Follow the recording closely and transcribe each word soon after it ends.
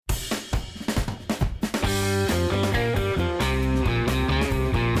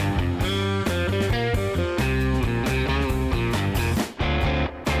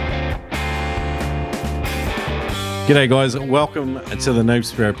G'day guys, welcome to the Noob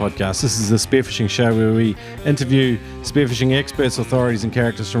Spearo podcast. This is the spearfishing show where we interview spearfishing experts, authorities and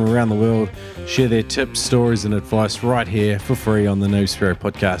characters from around the world, share their tips, stories and advice right here for free on the Noob Spearo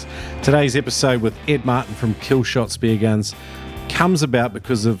podcast. Today's episode with Ed Martin from Killshot Spear Guns comes about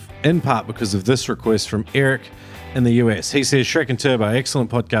in part because of this request from Eric in the US. He says, Shrek and Turbo,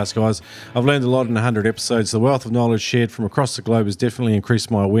 excellent podcast, guys. I've learned a lot in 100 episodes. The wealth of knowledge shared from across the globe has definitely increased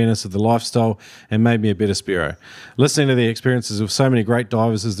my awareness of the lifestyle and made me a better Spearo. Listening to the experiences of so many great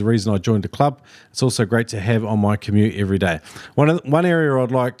divers is the reason I joined the club. It's also great to have on my commute every day. One area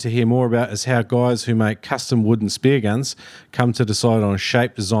I'd like to hear more about is how guys who make custom wooden spear guns come to decide on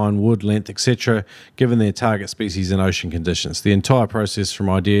shape, design, wood, length, etc., given their target species and ocean conditions. The entire process from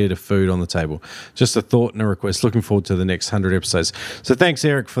idea to food on the table. Just a thought and a request. Looking forward to the next 100 episodes. So thanks,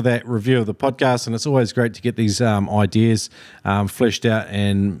 Eric, for that review of the podcast, and it's always great to get these ideas fleshed out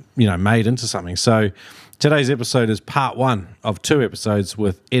and made into something. So today's episode is part one of two episodes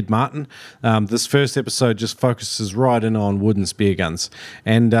with Ed Martin. This first episode just focuses right in on wooden spear guns,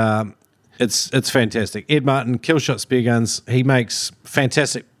 and it's fantastic. Ed Martin, Killshot Spear Guns. He makes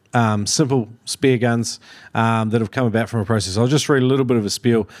fantastic simple spear guns that have come about from a process. I'll just read a little bit of a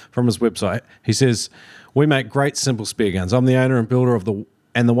spiel from his website. He says, "We make great simple spear guns. I'm the owner and builder of the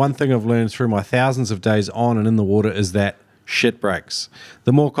one thing I've learned through my thousands of days on and in the water is that shit breaks.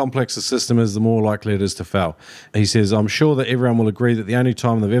 The more complex the system is, the more likely it is to fail." He says, "I'm sure that everyone will agree that the only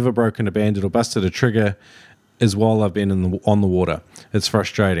time they've ever broken, abandoned or busted a trigger is while I've been on the water. It's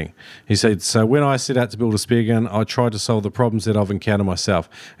frustrating." He said, "So when I set out to build a spear gun, I tried to solve the problems that I've encountered myself.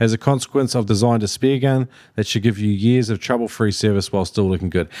 As a consequence, I've designed a spear gun that should give you years of trouble-free service while still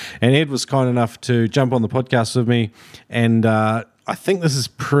looking good." And Ed was kind enough to jump on the podcast with me, and I think this is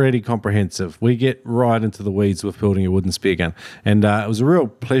pretty comprehensive. We get right into the weeds with building a wooden spear gun. And it was a real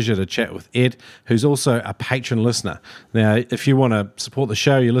pleasure to chat with Ed, who's also a patron listener. Now, if you want to support the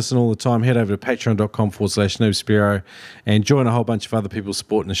show, you listen all the time, head over to patreon.com/NoobSpearo and join a whole bunch of other people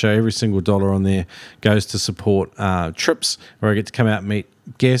supporting the show. Every single dollar on there goes to support trips where I get to come out and meet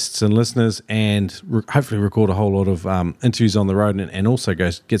guests and listeners and hopefully record a whole lot of interviews on the road and also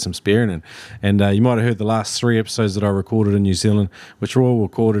go get some spearing in. And you might have heard the last three episodes that I recorded in New Zealand, which were all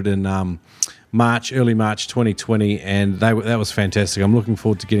recorded in early March 2020, and that was fantastic. I'm looking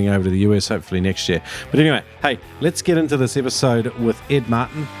forward to getting over to the US hopefully next year. But anyway, hey, let's get into this episode with Ed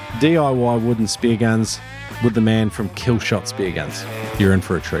Martin, DIY wooden spear guns with the man from Killshot Spear Guns. You're in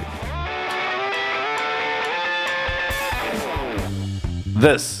for a treat.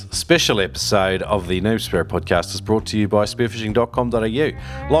 This special episode of the Noob Spearo podcast is brought to you by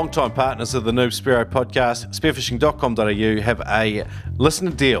spearfishing.com.au. Long-time partners of the Noob Spearo podcast, spearfishing.com.au have a listener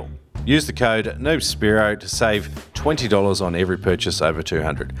deal. Use the code NoobSpearo to save $20 on every purchase over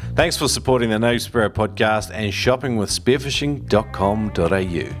 $200. Thanks for supporting the Noob Spearo podcast and shopping with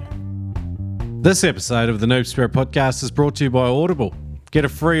spearfishing.com.au. This episode of the Noob Spearo podcast is brought to you by Audible. Get a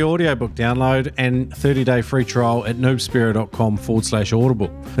free audiobook download and 30-day free trial at noobspearo.com/audible.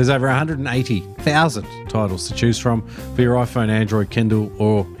 There's over 180,000 titles to choose from for your iPhone, Android, Kindle,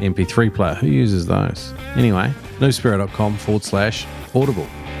 or MP3 player. Who uses those? Anyway, noobspearo.com/audible.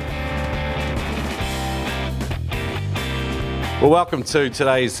 Well, welcome to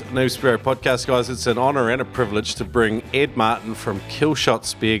today's Noob Spearo podcast, guys. It's an honour and a privilege to bring Ed Martin from Killshot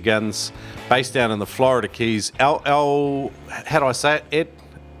Spear Guns, based down in the Florida Keys. How do I say it, Ed?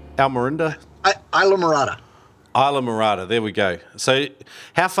 Isla Mirada. Isla Mirada, there we go. So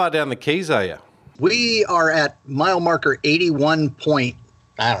how far down the Keys are you? We are at mile marker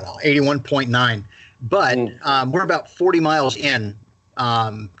 81.9, but we're about 40 miles in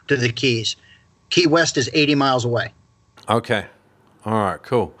to the Keys. Key West is 80 miles away. Okay. All right,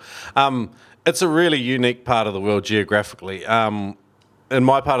 cool. It's a really unique part of the world geographically. In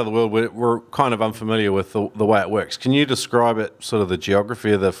my part of the world, we're kind of unfamiliar with the way it works. Can you describe it, sort of the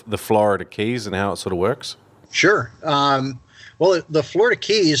geography of the Florida Keys and how it sort of works? Sure. Well, the Florida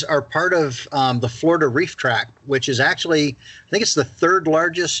Keys are part of the Florida Reef Tract, which is actually, I think it's the third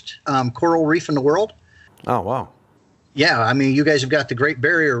largest coral reef in the world. Oh, wow. Yeah, I mean, you guys have got the Great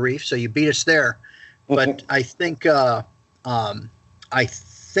Barrier Reef, so you beat us there. But I think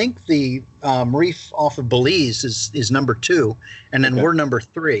the reef off of Belize is number 2, and then we're number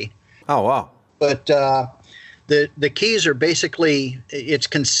 3. Oh, wow. But the Keys are basically, it's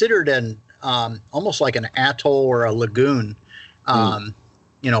considered an almost like an atoll or a lagoon,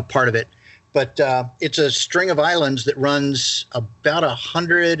 part of it. But it's a string of islands that runs about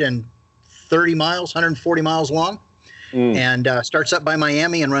 130 miles, 140 miles long, and starts up by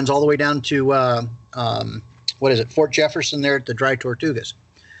Miami and runs all the way down to Fort Jefferson there at the Dry Tortugas.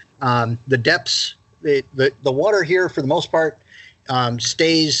 The depths the water here for the most part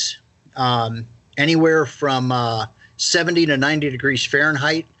stays anywhere from 70 to 90 degrees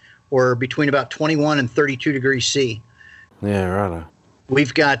Fahrenheit, or between about 21 and 32 degrees C. Yeah, right.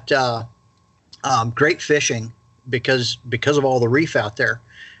 We've got great fishing because of all the reef out there.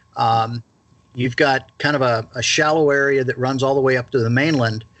 You've got kind of a shallow area that runs all the way up to the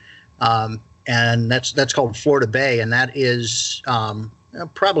mainland, and that's called Florida Bay, and that is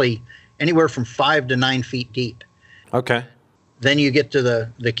probably anywhere from 5 to 9 feet deep. Okay. Then you get to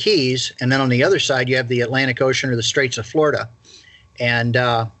the Keys, and then on the other side you have the Atlantic Ocean or the Straits of Florida, and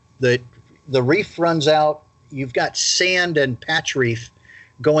the reef runs out. You've got sand and patch reef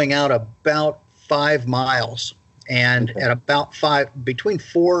going out about 5 miles, and at about between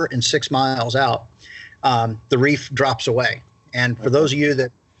 4 and 6 miles out, the reef drops away. And for those of you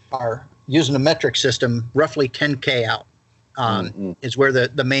that are using a metric system, roughly 10K out is where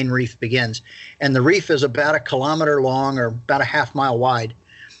the main reef begins. And the reef is about 1 kilometer long or about a half mile wide.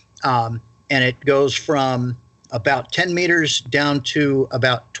 And it goes from about 10 meters down to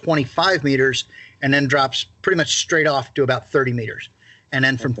about 25 meters, and then drops pretty much straight off to about 30 meters. And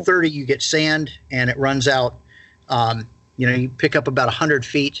then from 30, you get sand, and it runs out. You pick up about 100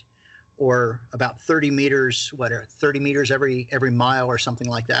 feet or about 30 meters, 30 meters every mile or something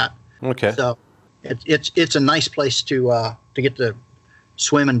like that. Okay. So it's a nice place to get to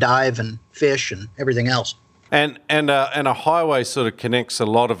swim and dive and fish and everything else. And a highway sort of connects a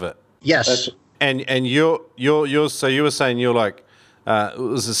lot of it. Yes. And you're so you were saying you're like,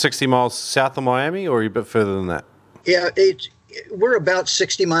 was it 60 miles south of Miami, or are you a bit further than that? Yeah, we're about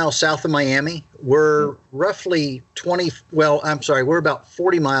 60 miles south of Miami. We're roughly we're about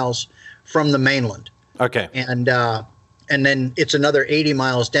 40 miles from the mainland. Okay. And then it's another 80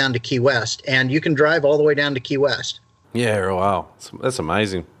 miles down to Key West, and you can drive all the way down to Key West. Yeah, wow. That's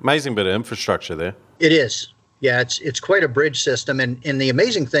amazing. Amazing bit of infrastructure there. It is. Yeah, it's quite a bridge system, and the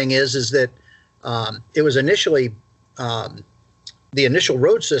amazing thing is that it was initially the initial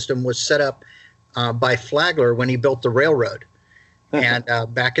road system was set up by Flagler when he built the railroad, and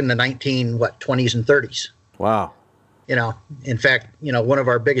back in the 20s and 30s. Wow. In fact, one of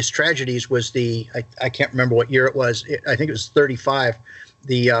our biggest tragedies was I can't remember what year it was. I think it was 35.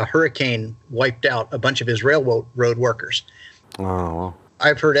 The hurricane wiped out a bunch of his railroad workers. Oh, wow.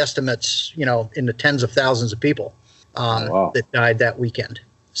 I've heard estimates, in the tens of thousands of people that died that weekend.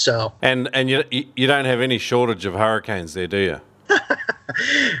 So and you don't have any shortage of hurricanes there, do you?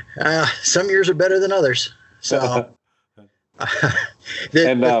 Some years are better than others. So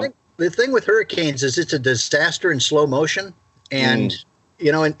the thing with hurricanes is it's a disaster in slow motion. And,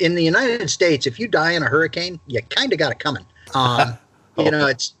 in the United States, if you die in a hurricane, you kind of got it coming.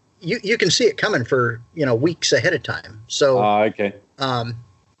 It's you can see it coming for, weeks ahead of time. So, okay. And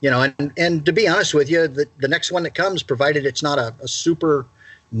to be honest with you, the next one that comes, provided it's not a super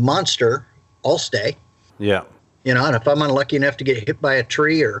monster, I'll stay. Yeah. And if I'm unlucky enough to get hit by a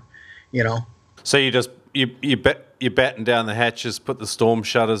tree or, So you batten down the hatches, put the storm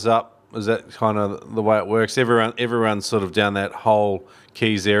shutters up. Is that kind of the way it works? Everyone sort of down that whole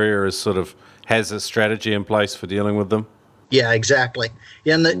Keys area has a strategy in place for dealing with them. Yeah, exactly.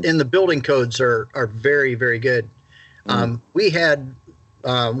 Yeah, and the building codes are very, very good. We had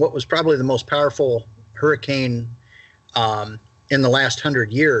what was probably the most powerful hurricane in the last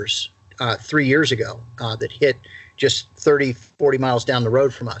 100 years, 3 years ago, that hit just 30, 40 miles down the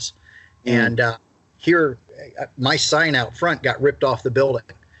road from us. And here, my sign out front got ripped off the building.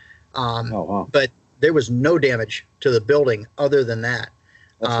 But there was no damage to the building other than that.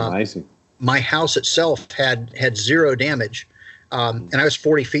 That's amazing. My house itself had zero damage, and I was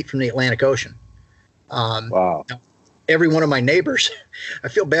 40 feet from the Atlantic Ocean. Wow. Every one of my neighbors, I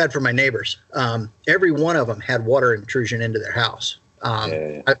feel bad for my neighbors. Every one of them had water intrusion into their house.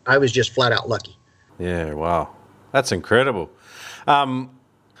 I was just flat out lucky. Yeah, wow. That's incredible.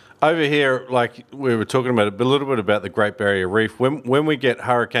 Over here, like we were talking about a little bit about the Great Barrier Reef. When we get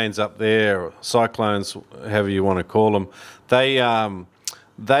hurricanes up there, or cyclones, however you want to call them,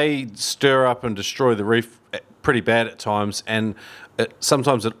 they stir up and destroy the reef pretty bad at times, and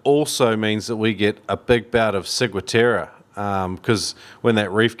sometimes it also means that we get a big bout of ciguatera, because when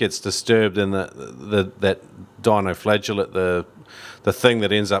that reef gets disturbed and that dinoflagellate, the thing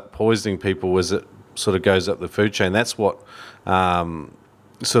that ends up poisoning people as it sort of goes up the food chain, that's what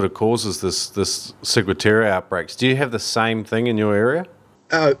sort of causes this ciguatera outbreaks. Do you have the same thing in your area?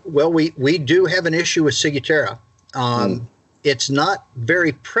 Well, we do have an issue with ciguatera. It's not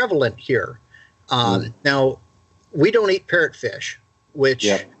very prevalent here. Now, we don't eat parrotfish, which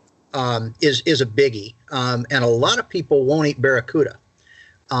is a biggie. And a lot of people won't eat barracuda.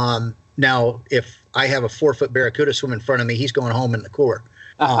 Now, if I have a 4-foot barracuda swim in front of me. He's going home in the cooler.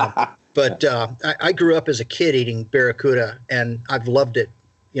 But I grew up as a kid eating barracuda, and I've loved it,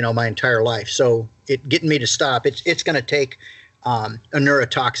 my entire life. So getting me to stop, it's going to take a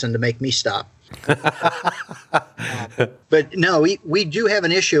neurotoxin to make me stop. But no, we do have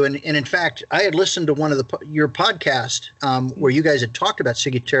an issue, and in fact, I had listened to one of your podcast where you guys had talked about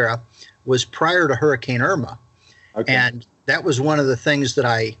Ciguatera was prior to Hurricane Irma, and that was one of the things that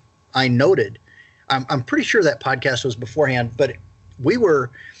I noted. I'm pretty sure that podcast was beforehand, but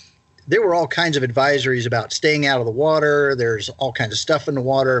there were all kinds of advisories about staying out of the water. There's all kinds of stuff in the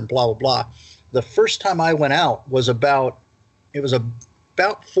water and blah blah blah. The first time I went out was about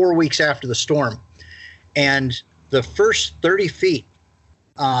 4 weeks after the storm, and the first 30 feet,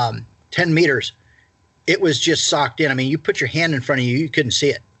 10 meters, it was just socked in. I mean, you put your hand in front of you, you couldn't see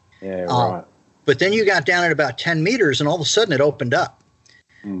it. Yeah, right. But then you got down at about 10 meters, and all of a sudden it opened up.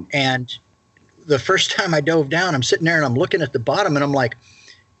 And the first time I dove down, I'm sitting there and I'm looking at the bottom, and I'm like,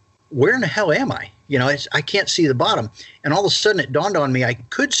 where in the hell am I? I can't see the bottom. And all of a sudden it dawned on me I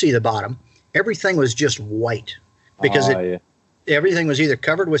could see the bottom. Everything was just white because everything was either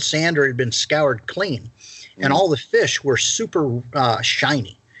covered with sand or it had been scoured clean. And all the fish were super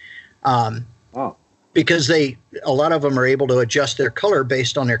shiny. Because a lot of them are able to adjust their color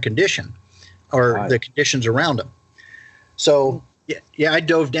based on their condition or the conditions around them. So I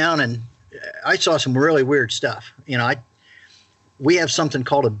dove down and I saw some really weird stuff. We have something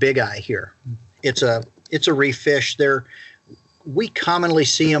called a big eye here. It's a reef fish. We commonly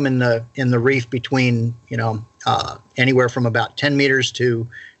see them in the reef between anywhere from about 10 meters to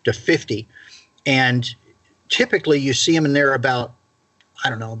 50, and typically you see them in there about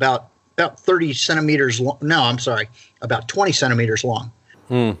 30 centimeters long. No, I'm sorry, about 20 centimeters long.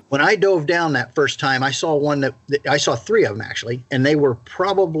 When I dove down that first time, I saw one that I saw 3 of them actually, and they were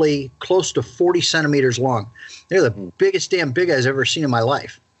probably close to 40 centimeters long. They're the biggest damn big eyes I've ever seen in my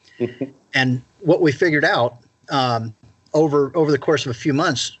life. And what we figured out over the course of a few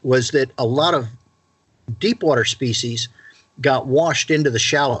months was that a lot of deep water species got washed into the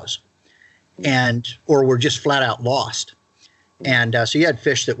shallows or were just flat out lost. And so you had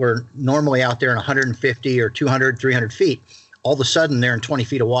fish that were normally out there in 150 or 200, 300 feet. All of a sudden, they're in 20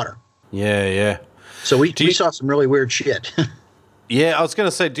 feet of water. Yeah. So we saw some really weird shit. Yeah, I was going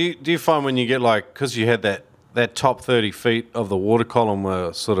to say, do you find when you get because you had that top 30 feet of the water column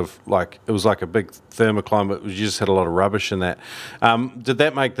were sort of like, it was like a big thermocline, but you just had a lot of rubbish in that. Did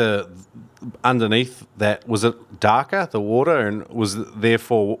that make underneath that, was it darker, the water, and was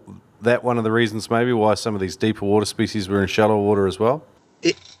therefore that one of the reasons maybe why some of these deeper water species were in shallow water as well?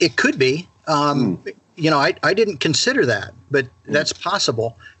 It could be. I didn't consider that, but that's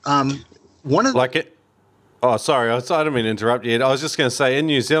possible. One of Oh, sorry, I didn't mean to interrupt you. I was just going to say, in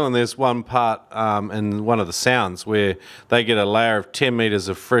New Zealand, there's one part in one of the sounds where they get a layer of 10 metres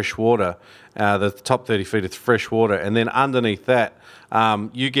of fresh water, the top 30 feet of fresh water, and then underneath that,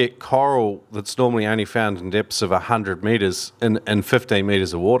 you get coral that's normally only found in depths of 100 metres in 15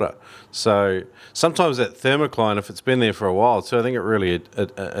 metres of water. So sometimes that thermocline, if it's been there for a while, so I think it really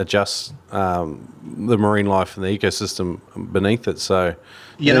adjusts the marine life and the ecosystem beneath it. So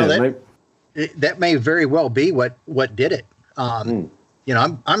that may very well be what did it.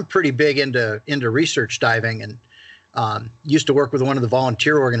 I'm pretty big into research diving, and used to work with one of the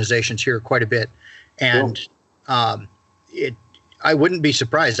volunteer organizations here quite a bit. And I wouldn't be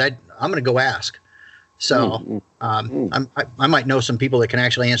surprised. I'm going to go ask. So I might know some people that can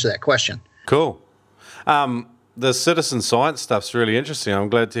actually answer that question. Cool. The citizen science stuff's really interesting. I'm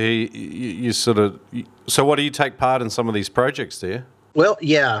glad to hear you sort of. So, what do you take part in some of these projects, do you? Well,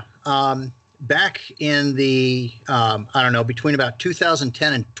 yeah. Back in the between about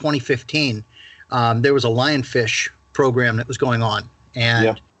 2010 and 2015, there was a lionfish program that was going on,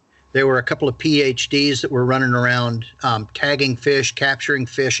 and there were a couple of PhDs that were running around tagging fish, capturing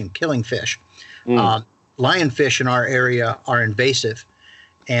fish, and killing fish. Lionfish in our area are invasive,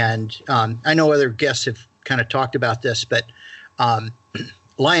 and I know other guests have kind of talked about this, but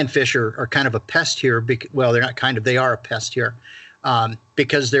lionfish are kind of a pest here. Well, they're not kind of; they are a pest here.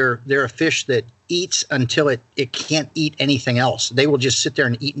 Because they're a fish that eats until it can't eat anything else. They will just sit there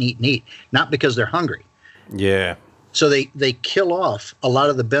and eat and eat and eat, not because they're hungry. Yeah. So they kill off a lot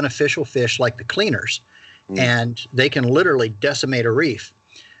of the beneficial fish like the cleaners, and they can literally decimate a reef.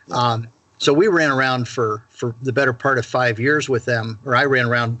 So we ran around for the better part of 5 years with them, or I ran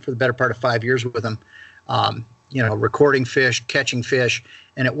around for the better part of 5 years with them, recording fish, catching fish.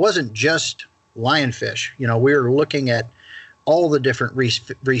 And it wasn't just lionfish. We were looking at all the different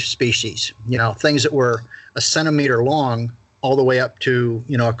reef species, things that were a centimeter long all the way up to,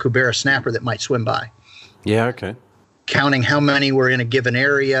 a Cubera snapper that might swim by. Yeah, okay. Counting how many were in a given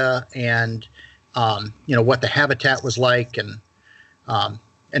area and, what the habitat was like. And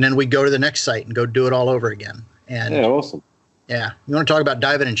then we go to the next site and go do it all over again. And yeah, awesome. Yeah. You want to talk about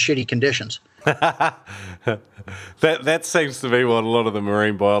diving in shitty conditions. That seems to be what a lot of the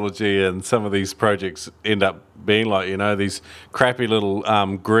marine biology and some of these projects end up being like. These crappy little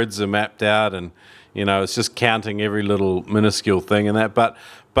grids are mapped out, and it's just counting every little minuscule thing in that. But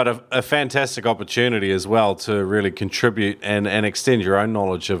a fantastic opportunity as well to really contribute and extend your own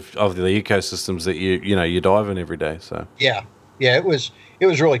knowledge of the ecosystems that you dive in every day. So yeah, it was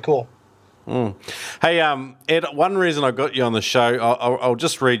really cool. Mm. Hey, Ed, one reason I got you on the show, I'll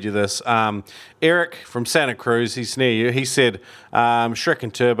just read you this. Eric from Santa Cruz, he's near you. He said, Shrek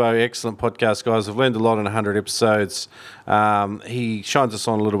and Turbo, excellent podcast, guys. I've learned a lot in 100 episodes. He shines us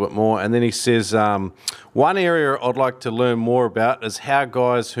on a little bit more. And then he says, one area I'd like to learn more about is how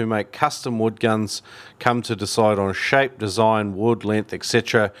guys who make custom wood guns come to decide on shape, design, wood length,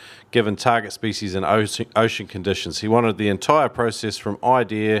 etc., given target species and ocean conditions. He wanted the entire process from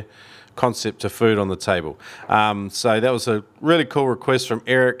idea, concept to food on the table. So that was a really cool request from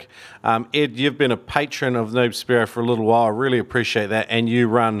Eric. Ed, you've been a patron of Noob Spearo for a little while. I really appreciate that. And you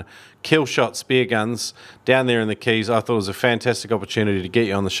run Killshot Spear Guns down there in the Keys. I thought it was a fantastic opportunity to get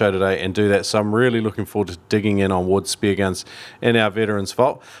you on the show today and do that. So I'm really looking forward to digging in on wood spear guns in our Veterans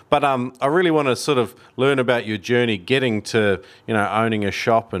Vault. But I really want to sort of learn about your journey getting to, owning a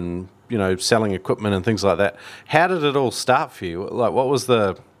shop and, selling equipment and things like that. How did it all start for you? Like, what was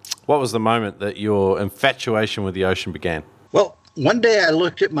the moment that your infatuation with the ocean began? Well, one day I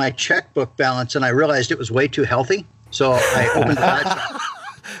looked at my checkbook balance and I realized it was way too healthy. So I opened a dive shop.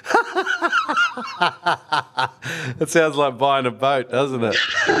 It sounds like buying a boat, doesn't it?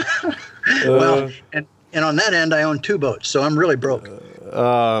 Well, and on that end, I own 2 boats, so I'm really broke.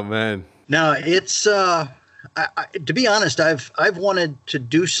 Oh, man. No, it's to be honest, I've wanted to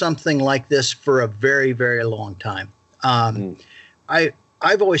do something like this for a very, very long time.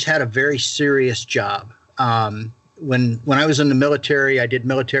 I've always had a very serious job. When I was in the military, I did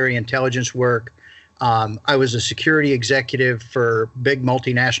military intelligence work. I was a security executive for big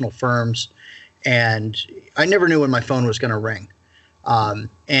multinational firms, and I never knew when my phone was going to ring.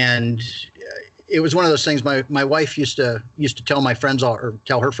 And it was one of those things. My wife used to tell my friends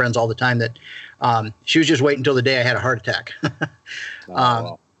tell her friends all the time that she was just waiting until the day I had a heart attack.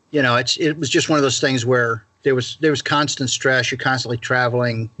 Wow. It was just one of those things where there was constant stress. You're constantly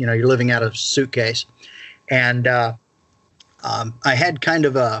traveling. You're living out of a suitcase, and I had kind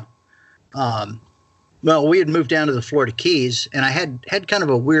of we had moved down to the Florida Keys, and I had kind of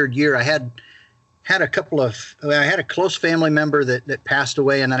a weird year. I had a close family member that passed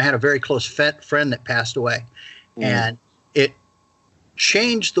away, and then I had a very close friend that passed away, and it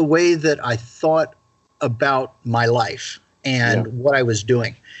changed the way that I thought about my life and what I was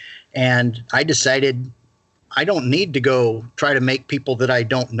doing, and I decided I don't need to go try to make people that I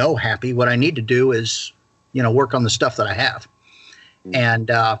don't know happy. What I need to do is, work on the stuff that I have. And,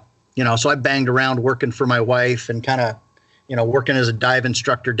 so I banged around working for my wife and kind of, working as a dive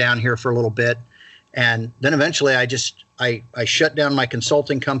instructor down here for a little bit. And then eventually I shut down my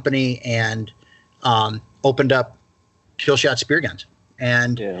consulting company and opened up Killshot Spear Guns.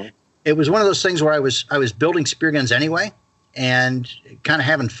 And it was one of those things where I was building spear guns anyway and kind of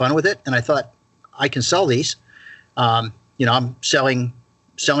having fun with it. And I thought, I can sell these. I'm selling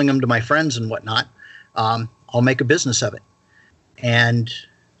them to my friends and whatnot. I'll make a business of it. And,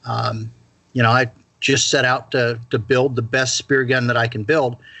 I just set out to build the best spear gun that I can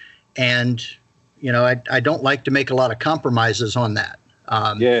build. And, I don't like to make a lot of compromises on that.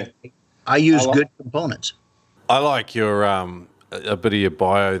 I use good components. I like your a bit of your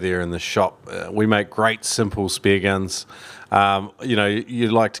bio there in the shop. We make great, simple spear guns.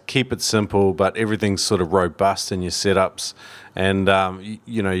 You like to keep it simple, but everything's sort of robust in your setups, and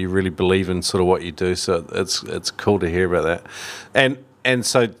you really believe in sort of what you do. So it's cool to hear about that, and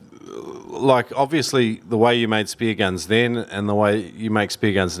so like obviously the way you made spear guns then and the way you make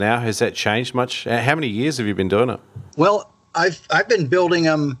spear guns now, has that changed much? How many years have you been doing it? Well, I've been building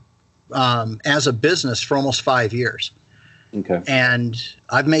them as a business for almost 5 years. Okay. And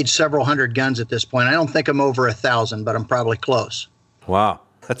I've made several hundred guns at this point. I don't think I'm over 1,000, but I'm probably close. Wow,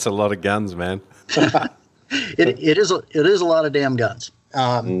 that's a lot of guns, man. It is a lot of damn guns.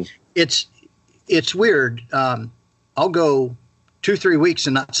 It's weird. I'll go 2-3 weeks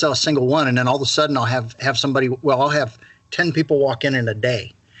and not sell a single one, and then all of a sudden I'll have somebody. Well, I'll have 10 people walk in a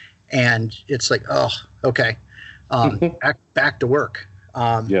day, and it's like, oh, okay, back to work.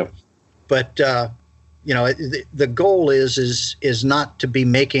 But the goal is not to be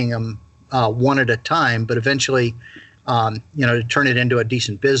making them one at a time, but eventually, to turn it into a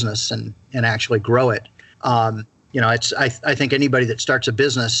decent business and actually grow it. I think anybody that starts a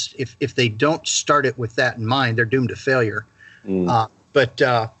business, if they don't start it with that in mind, they're doomed to failure. It's that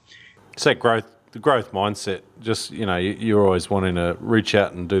the growth mindset. Just, you're always wanting to reach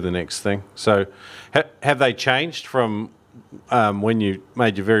out and do the next thing. So have they changed from when you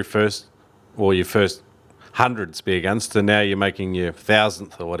made your very first, or your first 100 spear guns to now you're making your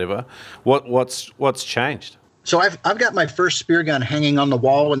 1,000th or whatever? What's changed? So I've got my first spear gun hanging on the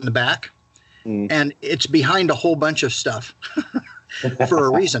wall in the back, and it's behind a whole bunch of stuff for a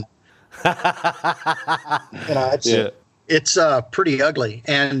reason. It's pretty ugly,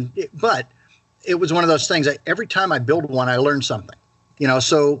 but it was one of those things. Every time I build one, I learn something.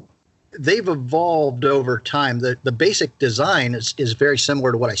 So they've evolved over time. The basic design is very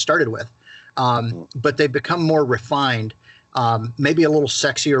similar to what I started with, but they've become more refined, maybe a little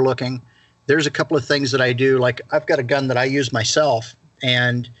sexier looking. There's a couple of things that I do. Like, I've got a gun that I use myself,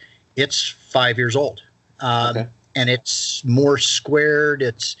 and it's 5 years old, and it's more squared.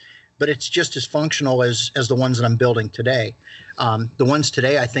 But it's just as functional as the ones that I'm building today. The ones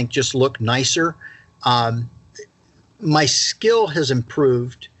today, I think, just look nicer. My skill has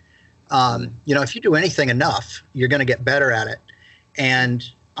improved. If you do anything enough, you're going to get better at it. And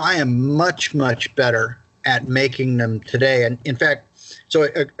I am much, much better at making them today. And in fact, so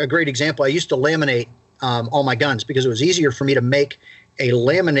a great example, I used to laminate all my guns because it was easier for me to make a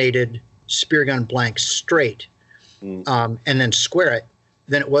laminated spear gun blank straight and then square it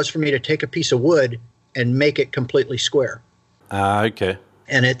than it was for me to take a piece of wood and make it completely square. Okay.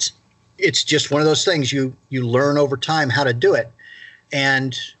 And it's just one of those things you learn over time how to do it.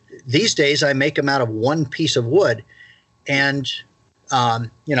 And these days I make them out of one piece of wood. And, so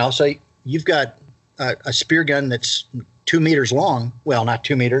you've got a spear gun that's 2 meters long. Well, not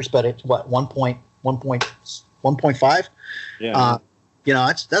 2 meters, but it's what, 1.5? Yeah.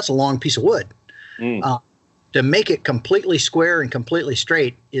 That's a long piece of wood. To make it completely square and completely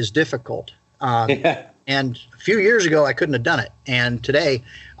straight is difficult. And a few years ago, I couldn't have done it. And today,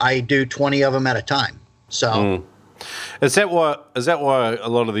 I do 20 of them at a time. So, is that why a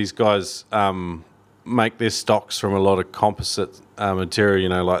lot of these guys make their stocks from a lot of composite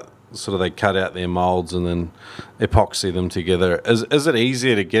material? Like sort of they cut out their molds and then epoxy them together. Is it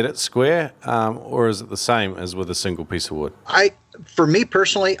easier to get it square, or is it the same as with a single piece of wood? For me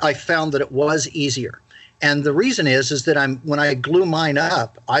personally, I found that it was easier. And the reason is that when I glue mine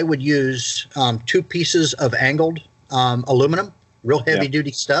up, I would use 2 pieces of angled aluminum, real heavy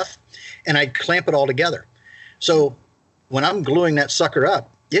duty stuff, and I'd clamp it all together. So when I'm gluing that sucker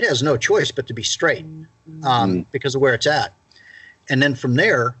up, it has no choice but to be straight because of where it's at. And then from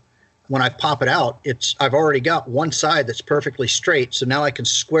there, when I pop it out, I've already got one side that's perfectly straight. So now I can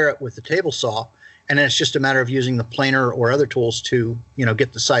square it with the table saw, and then it's just a matter of using the planer or other tools to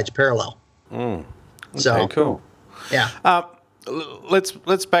get the sides parallel. Okay, So cool. Yeah. Let's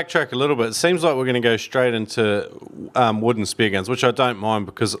backtrack a little bit. It seems like we're going to go straight into wooden spear guns, which I don't mind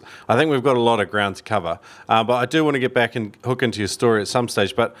because I think we've got a lot of ground to cover. But I do want to get back and hook into your story at some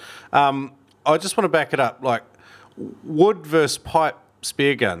stage. But I just want to back it up, like wood versus pipe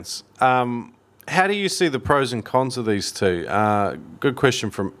spear guns. How do you see the pros and cons of these two? Good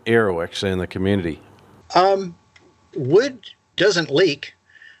question from Errol, actually, in the community. Wood doesn't leak.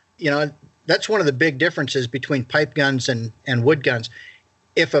 That's one of the big differences between pipe guns and wood guns.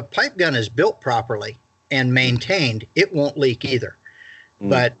 If a pipe gun is built properly and maintained, it won't leak either.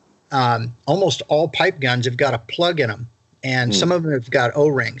 But almost all pipe guns have got a plug in them, and some of them have got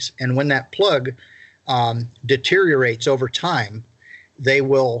O-rings. And when that plug deteriorates over time, they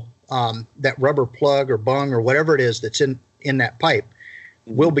will that rubber plug or bung or whatever it is that's in that pipe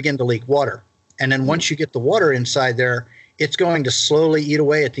will begin to leak water. And then once you get the water inside there, it's going to slowly eat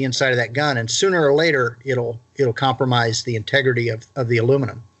away at the inside of that gun, and sooner or later it'll compromise the integrity of the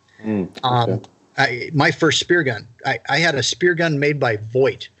aluminum. My first spear gun, I had a spear gun made by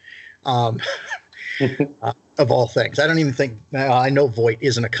Voigt, of all things. I don't even think I know Voigt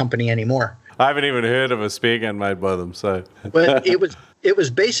isn't a company anymore. I haven't even heard of a spear gun made by them. So, but it was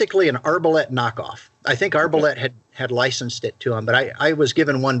basically an Arbalete knockoff. I think Arbalete had licensed it to them, but I was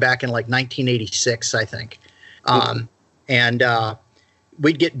given one back in like 1986, I think. And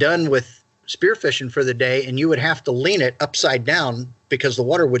we'd get done with spearfishing for the day, and you would have to lean it upside down because the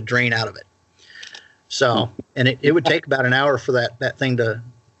water would drain out of it. So, and it would take about an hour for that thing to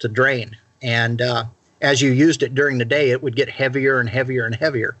drain. And as you used it during the day, it would get heavier and heavier and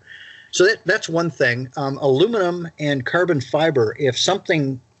heavier. So that's one thing. Aluminum and carbon fiber, if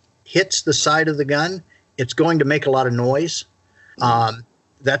something hits the side of the gun, It's going to make a lot of noise.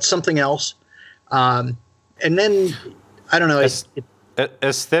 That's something else. And then, I don't know.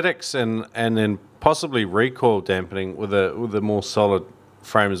 Aesthetics and then possibly recoil dampening with a more solid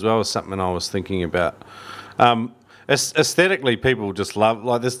frame as well is something I was thinking about. Aesthetically, people just love,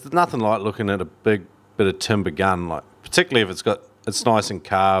 like, there's nothing like looking at a big bit of timber gun, like, particularly if it's nice and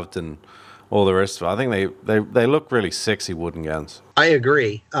carved and all the rest of it. I think they look really sexy, wooden guns. I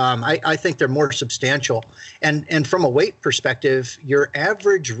agree. I think they're more substantial. And from a weight perspective, your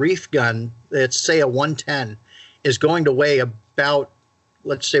average reef gun, that's say a 110, is going to weigh about,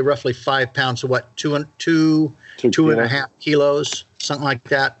 let's say, roughly 5 pounds. So what, two and a half kilos, something like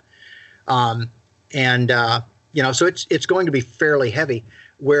that. So it's going to be fairly heavy,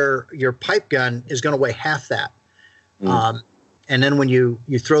 where your pipe gun is going to weigh half that. And then when you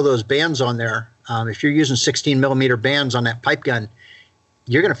throw those bands on there, if you're using 16 millimeter bands on that pipe gun,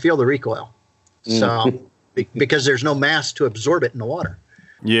 you're going to feel the recoil. So because there's no mass to absorb it in the water.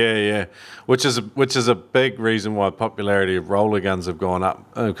 Yeah, which is a big reason why popularity of roller guns have gone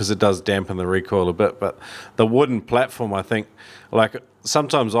up, because it does dampen the recoil a bit. But the wooden platform, I think, like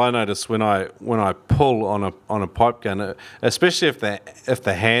sometimes I notice when I pull on a pipe gun, especially if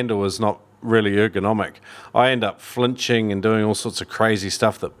the handle is not really ergonomic, I end up flinching and doing all sorts of crazy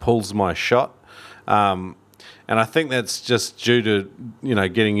stuff that pulls my shot. And I think that's just due to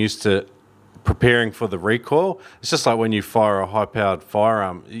getting used to preparing for the recoil. It's just like when you fire a high-powered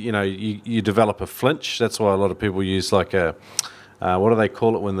firearm, you develop a flinch. That's why a lot of people use like a, what do they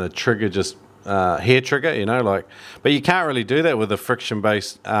call it when the trigger just, hair trigger, but you can't really do that with a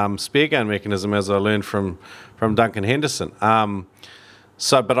friction-based spear gun mechanism, as I learned from Duncan Henderson.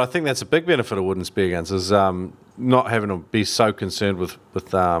 But I think that's a big benefit of wooden spear guns, is not having to be so concerned with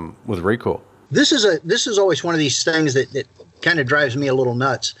recoil. This is always one of these things that kind of drives me a little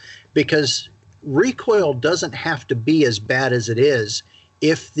nuts, because recoil doesn't have to be as bad as it is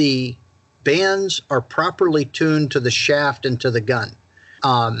if the bands are properly tuned to the shaft and to the gun.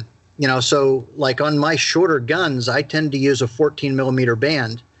 So like on my shorter guns, I tend to use a 14 millimeter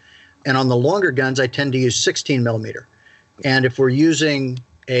band, and on the longer guns, I tend to use 16 millimeter. And if we're using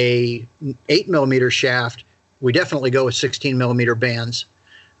a 8 millimeter shaft, we definitely go with 16 millimeter bands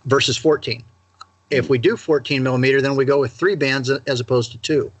versus 14. If we do 14 millimeter, then we go with 3 bands as opposed to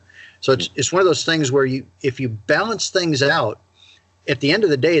 2. So it's one of those things where if you balance things out, at the end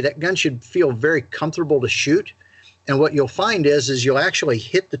of the day, that gun should feel very comfortable to shoot. And what you'll find is you'll actually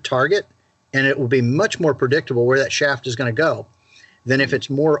hit the target, and it will be much more predictable where that shaft is going to go than if it's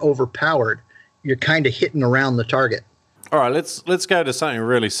more overpowered. You're kind of hitting around the target. All right, let's go to something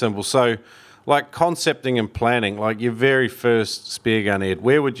really simple. So, like concepting and planning, like your very first spear gun, Ed,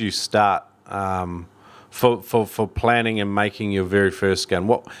 where would you start for planning and making your very first gun?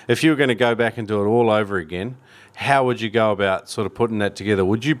 What if you were going to go back and do it all over again? How would you go about sort of putting that together?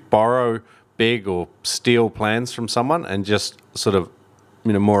 Would you borrow big or steal plans from someone and just sort of,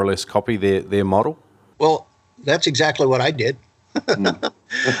 more or less copy their model? Well, that's exactly what I did.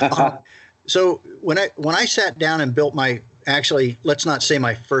 So when I sat down and built let's not say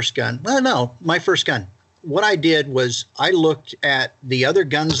my first gun. Well, no, my first gun. What I did was I looked at the other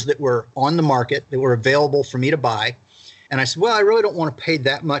guns that were on the market that were available for me to buy. And I said, well, I really don't want to pay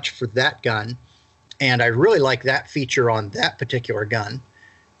that much for that gun. And I really like that feature on that particular gun.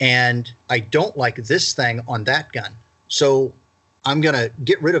 And I don't like this thing on that gun. So I'm going to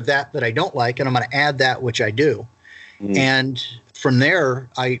get rid of that I don't like, and I'm going to add that which I do. And from there,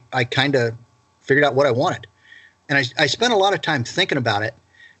 I kind of figured out what I wanted. And I spent a lot of time thinking about it.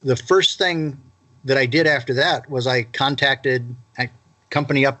 The first thing that I did after that was I contacted a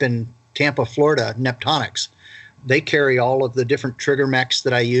company up in Tampa, Florida, Neptonics. They carry all of the different trigger mechs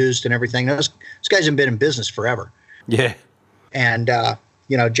that I used and everything. Those guys have been in business forever. Yeah. And,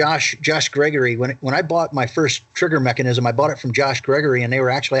 Josh Gregory, when I bought my first trigger mechanism, I bought it from Josh Gregory, and they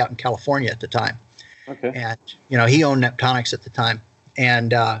were actually out in California at the time. Okay. And, he owned Neptonics at the time.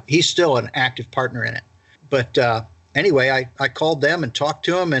 And he's still an active partner in it. But anyway, I called them and talked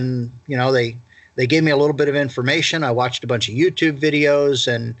to them, and, they gave me a little bit of information. I watched a bunch of YouTube videos,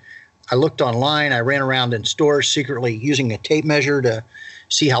 and I looked online. I ran around in stores secretly using a tape measure to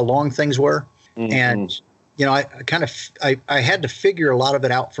see how long things were. Mm-hmm. And, I had to figure a lot of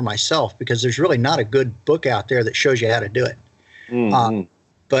it out for myself, because there's really not a good book out there that shows you how to do it. Mm-hmm.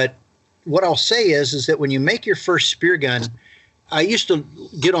 But what I'll say is that when you make your first spear gun, I used to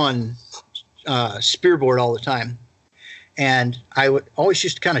get on Spearboard all the time. And I would always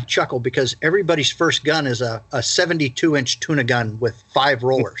used to kind of chuckle, because everybody's first gun is a 72-inch tuna gun with 5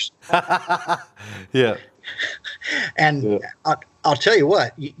 rollers. Yeah. And I'll tell you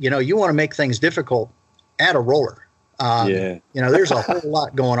what, you want to make things difficult. add a roller. Yeah. There's a whole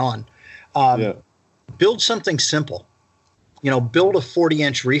lot going on. Build something simple. Build a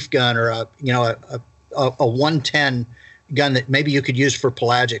 40-inch reef gun or a 110 gun that maybe you could use for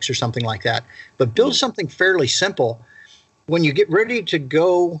pelagics or something like that. But build something fairly simple. When you get ready to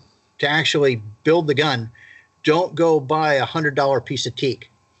go to actually build the gun, don't go buy $100 piece of teak.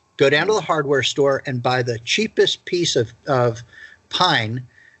 Go down to the hardware store and buy the cheapest piece of pine.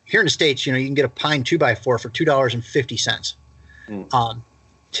 Here in the States, you can get a pine 2x4 for $2.50.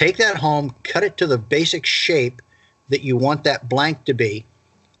 Take that home, cut it to the basic shape that you want that blank to be,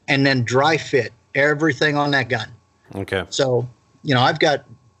 and then dry fit everything on that gun. Okay. So, I've got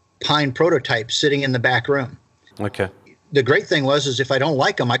pine prototypes sitting in the back room. Okay. The great thing is if I don't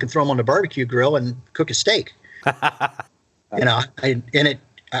like them, I can throw them on the barbecue grill and cook a steak. I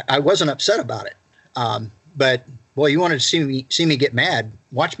wasn't upset about it. But boy, you wanted to see me get mad.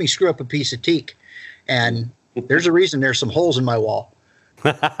 Watch me screw up a piece of teak, and there's a reason there's some holes in my wall.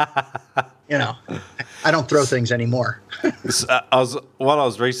 I don't throw things anymore. While I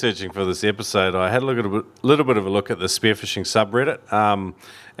was researching for this episode, I had a little bit of a look at the spearfishing subreddit.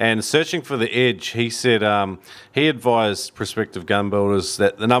 And searching for the edge, he said he advised prospective gun builders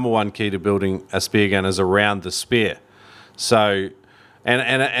that the number one key to building a spear gun is around the spear. So,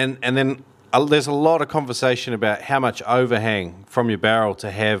 and then there's a lot of conversation about how much overhang from your barrel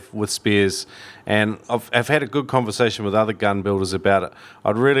to have with spears. And I've had a good conversation with other gun builders about it.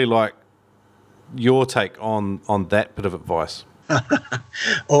 I'd really like your take on that bit of advice.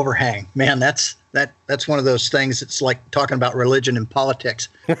 Overhang, man, that's one of those things. It's like talking about religion and politics.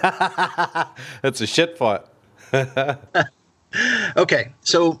 It's a shit fight. Okay,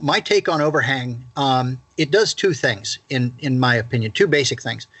 so my take on overhang, it does two things in my opinion, two basic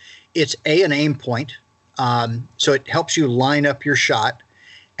things. It's an aim point, so it helps you line up your shot,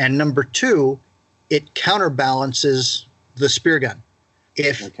 and number two, it counterbalances the spear gun.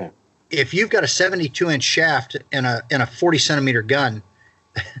 If you've got a 72-inch shaft and a 40-centimeter gun,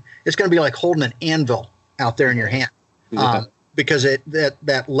 it's going to be like holding an anvil out there in your hand, because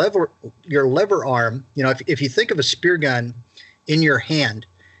that your lever arm. If you think of a spear gun in your hand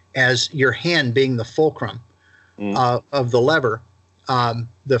as your hand being the fulcrum of the lever,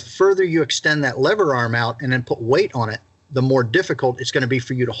 the further you extend that lever arm out and then put weight on it, the more difficult it's going to be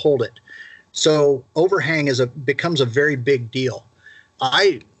for you to hold it. So overhang becomes a very big deal.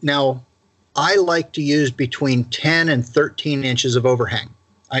 I like to use between 10 and 13 inches of overhang.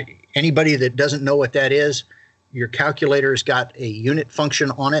 Anybody that doesn't know what that is, your calculator's got a unit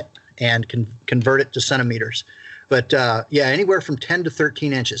function on it and can convert it to centimeters. But anywhere from 10 to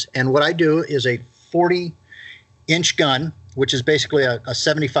 13 inches. And what I do is a 40-inch gun, which is basically a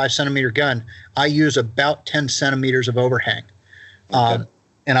 75-centimeter gun. I use about 10 centimeters of overhang.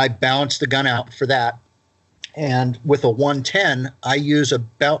 And I balance the gun out for that. And with a 110, I use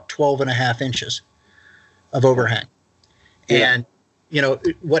about 12 and a half inches of overhang. Yeah. And,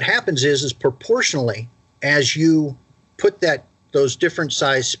 what happens is proportionally, as you put those different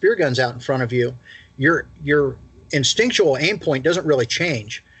size spear guns out in front of you, your instinctual aim point doesn't really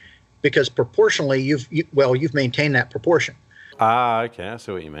change, because proportionally you've maintained that proportion. Okay, I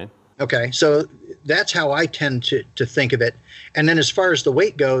see what you mean. Okay, so that's how I tend to think of it. And then as far as the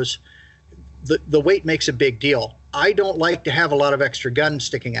weight goes, the weight makes a big deal. I don't like to have a lot of extra guns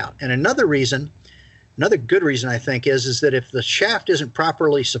sticking out. And another good reason I think is that if the shaft isn't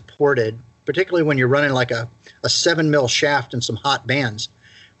properly supported, particularly when you're running like a 7 mil shaft and some hot bands,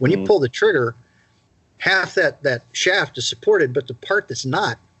 when you pull the trigger, half that shaft is supported, but the part that's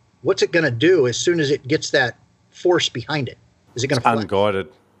not, what's it going to do as soon as it gets that force behind it? Is it going to flex? Unguided.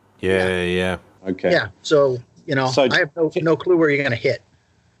 Yeah. Okay. Yeah. So, I have no clue where you're going to hit.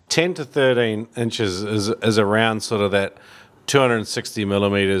 10 to 13 inches is around sort of that 260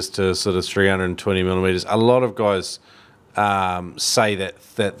 millimeters to sort of 320 millimeters. A lot of guys say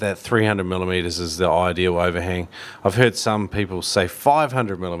that 300 millimeters is the ideal overhang. I've heard some people say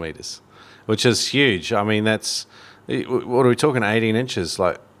 500 millimeters, which is huge. I mean, that's, what are we talking, 18 inches?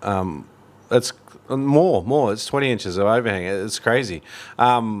 Like, it's more. It's 20 inches of overhang. It's crazy.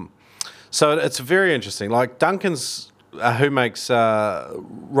 So it's very interesting. Like Duncan's, who makes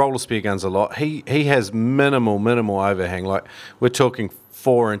roller spear guns a lot, he has minimal overhang. Like we're talking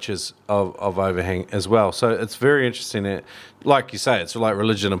 4 inches of overhang as well. So it's very interesting. Like you say, it's like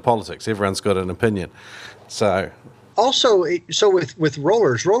religion and politics. Everyone's got an opinion. So also, with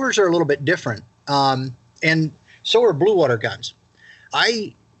rollers are a little bit different, and so are blue water guns.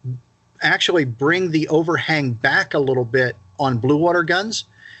 I actually bring the overhang back a little bit on blue water guns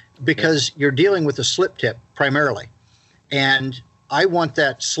because you're dealing with a slip tip primarily. And I want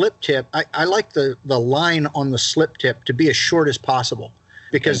that slip tip. I like the line on the slip tip to be as short as possible,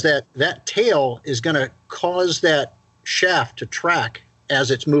 because that tail is going to cause that shaft to track as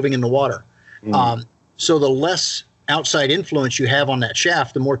it's moving in the water. So the less outside influence you have on that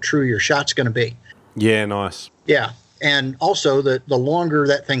shaft, the more true your shot's going to be. Yeah, nice. Yeah. And also, the longer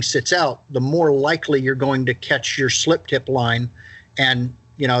that thing sits out, the more likely you're going to catch your slip tip line. And,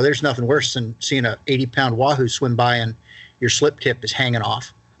 there's nothing worse than seeing a 80-pound wahoo swim by and your slip tip is hanging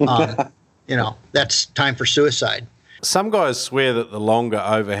off. That's time for suicide. Some guys swear that the longer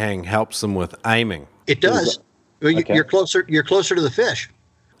overhang helps them with aiming. It does. Okay. You're closer to the fish.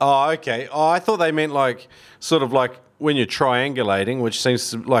 Oh, okay. Oh, I thought they meant sort of like when you're triangulating, which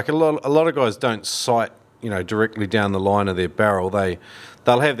seems to, like a lot of guys don't sight, directly down the line of their barrel.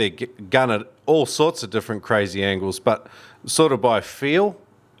 They'll have their gun at all sorts of different crazy angles, but sort of by feel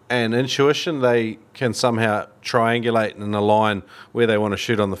and intuition, they can somehow triangulate in a line where they want to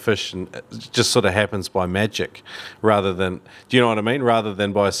shoot on the fish, and it just sort of happens by magic, rather than, do you know what I mean? Rather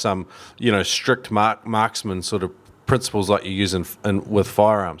than by some, strict marksman sort of principles like you use with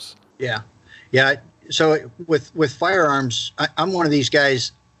firearms. Yeah. So with firearms, I'm one of these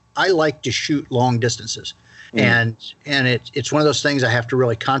guys. I like to shoot long distances, and it's one of those things I have to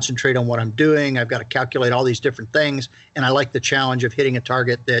really concentrate on what I'm doing. I've got to calculate all these different things, and I like the challenge of hitting a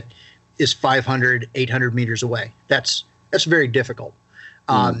target that is 500, 800 meters away. That's very difficult.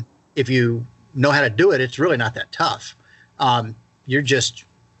 If you know how to do it, it's really not that tough. You're just,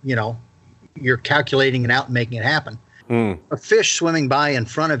 you're calculating it out and making it happen. A fish swimming by in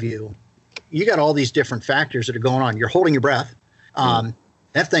front of you, you got all these different factors that are going on. You're holding your breath.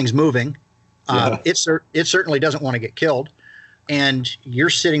 That thing's moving. It certainly doesn't want to get killed. And you're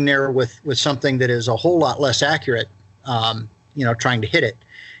sitting there with something that is a whole lot less accurate, trying to hit it.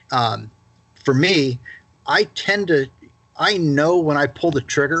 For me, I know when I pull the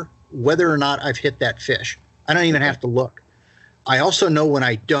trigger whether or not I've hit that fish. I don't even have to look. I also know when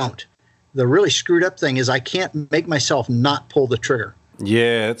I don't. The really screwed up thing is I can't make myself not pull the trigger.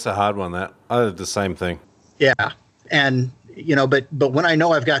 Yeah, it's a hard one, that. I did the same thing. Yeah. And, but when I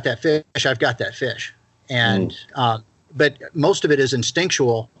know I've got that fish, I've got that fish. And, but most of it is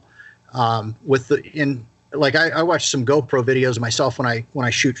instinctual. I watch some GoPro videos of myself when I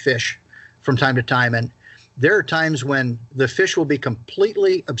shoot fish from time to time. And there are times when the fish will be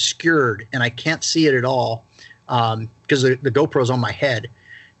completely obscured and I can't see it at all, because the GoPro's on my head.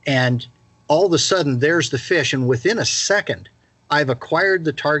 And all of a sudden there's the fish. And within a second, I've acquired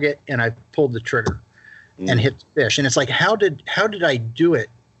the target and I've pulled the trigger and hit the fish. And it's like, how did I do it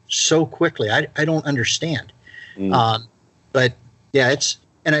so quickly? I don't understand. But yeah,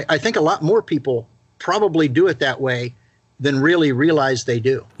 I think a lot more people probably do it that way than really realize they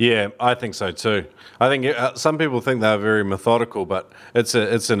do. Yeah, I think so too. I think some people think they're very methodical, but it's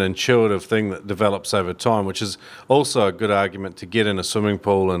an intuitive thing that develops over time, which is also a good argument to get in a swimming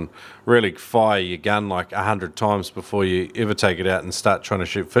pool and really fire your gun like 100 times before you ever take it out and start trying to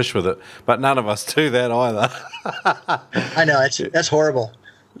shoot fish with it. But none of us do that either. I know, that's horrible.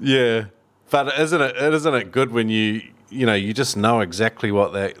 Yeah, but isn't it good when you just know exactly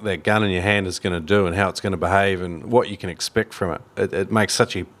what that gun in your hand is going to do and how it's going to behave and what you can expect from it. It makes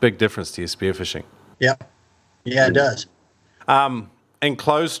such a big difference to your spearfishing. Yep. Yeah, it does.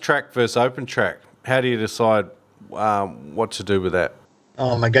 Enclosed track versus open track. How do you decide what to do with that?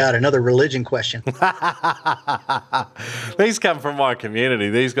 Oh my God, another religion question. These come from my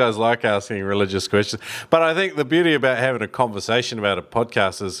community. These guys like asking religious questions. But I think the beauty about having a conversation about a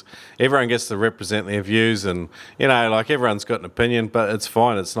podcast is everyone gets to represent their views, and everyone's got an opinion, but it's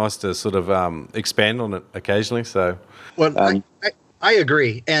fine. It's nice to sort of expand on it occasionally. So, well, I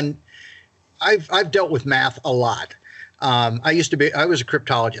agree, and I've dealt with math a lot. I was a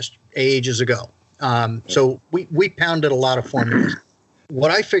cryptologist ages ago, so we pounded a lot of formulas. What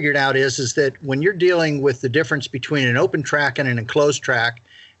I figured out is that when you're dealing with the difference between an open track and an enclosed track,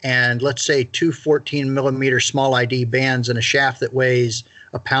 and let's say two 14 millimeter small ID bands and a shaft that weighs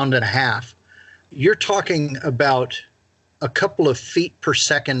 1.5 pounds, you're talking about a couple of feet per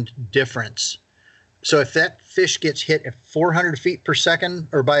second difference. So if that fish gets hit at 400 feet per second,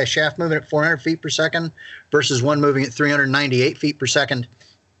 or by a shaft moving at 400 feet per second versus one moving at 398 feet per second,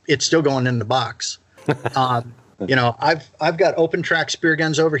 it's still going in the box. I've got open track spear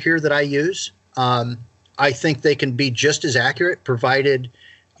guns over here that I use. I think they can be just as accurate provided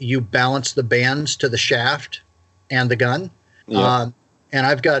you balance the bands to the shaft and the gun. Yeah. And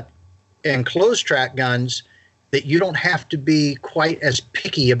I've got enclosed track guns that you don't have to be quite as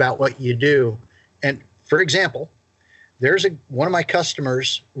picky about what you do. And for example, one of my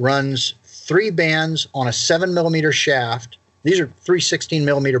customers runs 3 bands on a 7 millimeter shaft These are 316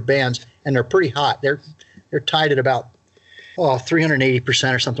 millimeter bands, and they're pretty hot. They're tied at about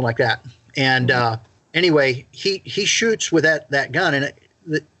 380% or something like that. And anyway, he shoots with that gun, and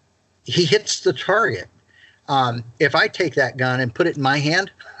he hits the target. If I take that gun and put it in my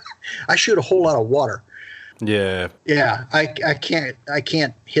hand, I shoot a whole lot of water. Yeah. Yeah, I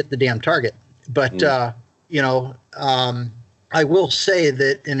can't hit the damn target. But I will say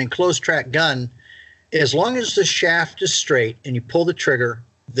that an enclosed track gun, as long as the shaft is straight and you pull the trigger,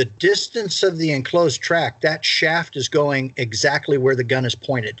 the distance of the enclosed track, that shaft is going exactly where the gun is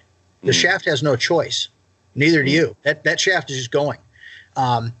pointed. The shaft has no choice. Neither do you. That shaft is just going,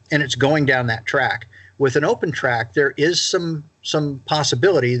 and it's going down that track. With an open track, there is some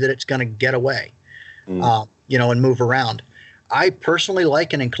possibility that it's going to get away, and move around. I personally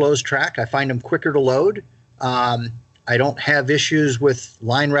like an enclosed track. I find them quicker to load. I don't have issues with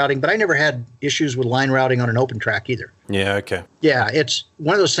line routing, but I never had issues with line routing on an open track either. Yeah. Okay. Yeah, it's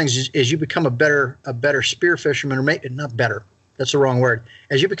one of those things. Is you become a better spear fisherman, or not better. That's the wrong word.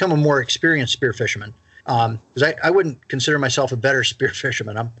 As you become a more experienced spear fisherman, because I wouldn't consider myself a better spear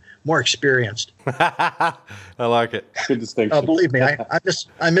fisherman. I'm more experienced. I like it. Good distinction. Believe me,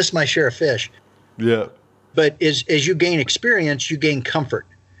 I miss my share of fish. Yeah. But as you gain experience, you gain comfort,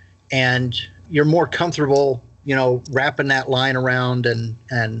 and you're more comfortable, wrapping that line around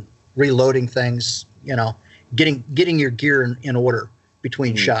and reloading things, getting your gear in order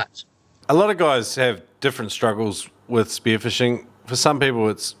between shots. A lot of guys have different struggles with spearfishing. For some people,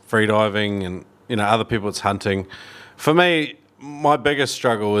 it's freediving, and other people, it's hunting. For me, my biggest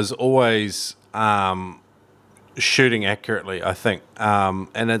struggle is always shooting accurately, I think,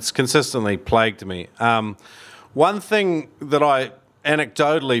 and it's consistently plagued me. One thing that I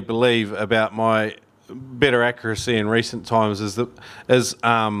anecdotally believe about my better accuracy in recent times is the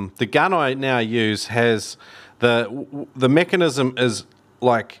gun I now use has the mechanism is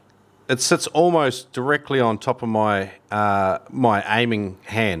like it sits almost directly on top of my my aiming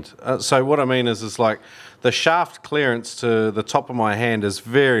hand. So what I mean is like the shaft clearance to the top of my hand is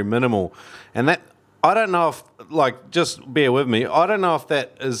very minimal, and that I don't know if, just bear with me, I don't know if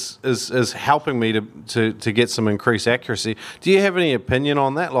that is helping me to get some increased accuracy. Do you have any opinion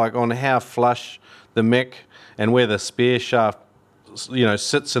on that, on how flush the mech and where the spear shaft,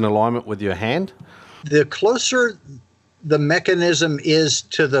 sits in alignment with your hand? The closer the mechanism is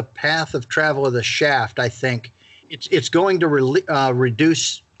to the path of travel of the shaft, I think it's going to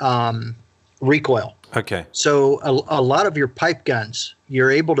reduce recoil. Okay. So a lot of your pipe guns, you're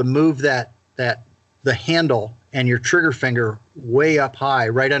able to move the handle and your trigger finger way up high,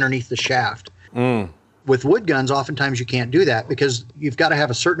 right underneath the shaft. With wood guns, oftentimes you can't do that because you've got to have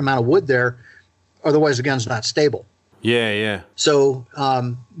a certain amount of wood there, otherwise the gun's not stable. Yeah. So,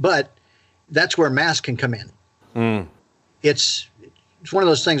 but that's where mass can come in. It's one of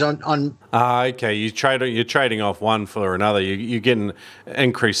those things on. Okay. You're trading off one for another. You're getting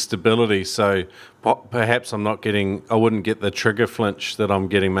increased stability. So perhaps I wouldn't get the trigger flinch that I'm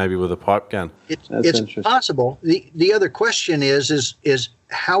getting maybe with a pipe gun. It's possible. The other question is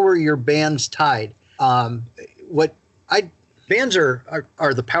how are your bands tied? Bands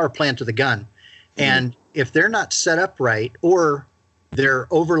are the power plant of the gun, and if they're not set up right, or they're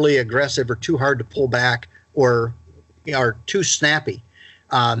overly aggressive or too hard to pull back, or are too snappy,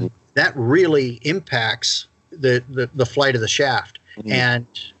 that really impacts the flight of the shaft. And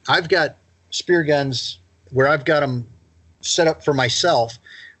I've got spear guns where I've got them set up for myself,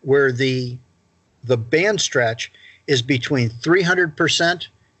 where the band stretch is between 300%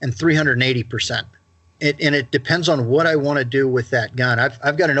 and 380%. And it depends on what I want to do with that gun.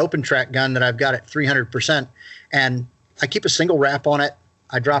 I've got an open track gun that I've got at 300%, and I keep a single wrap on it.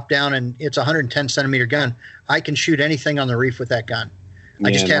 I drop down, and it's a 110 centimeter gun. I can shoot anything on the reef with that gun.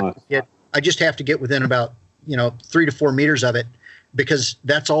 I just have to get within about 3 to 4 meters of it, because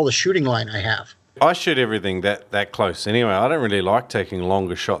that's all the shooting line I have. I shoot everything that close anyway. I don't really like taking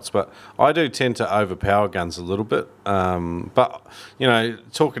longer shots, but I do tend to overpower guns a little bit. But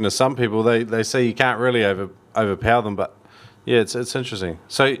talking to some people, they say you can't really overpower them. But yeah, it's interesting.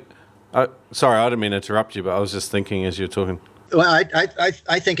 So, sorry, I didn't mean to interrupt you, but I was just thinking as you're talking. Well,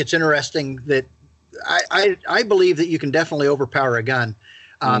 I think it's interesting that I believe that you can definitely overpower a gun.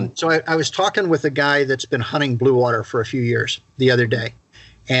 So I was talking with a guy that's been hunting blue water for a few years the other day,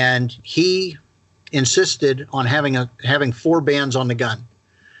 and he insisted on having 4 bands on the gun.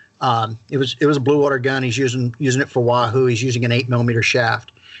 It was a blue water gun. He's using it for wahoo. He's using an 8mm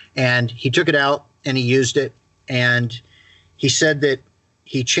shaft, and he took it out and he used it. And he said that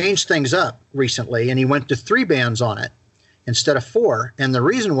he changed things up recently, and he went to 3 bands on it instead of 4. And the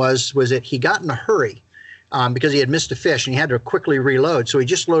reason was that he got in a hurry. because he had missed a fish and he had to quickly reload. So he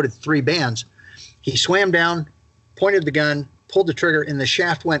just loaded 3 bands. He swam down, pointed the gun, pulled the trigger, and the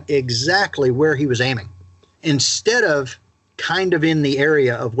shaft went exactly where he was aiming instead of kind of in the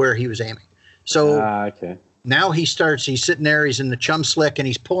area of where he was aiming. So okay. Now he's sitting there, he's in the chum slick, and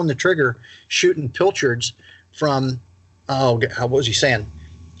he's pulling the trigger, shooting pilchards from, what was he saying?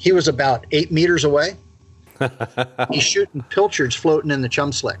 He was about 8 meters away. He's shooting pilchards floating in the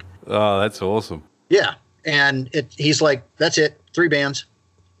chum slick. Oh, that's awesome. Yeah. And he's like, that's it, 3 bands.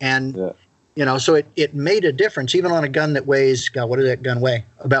 And, so it made a difference, even on a gun that weighs, God, what did that gun weigh?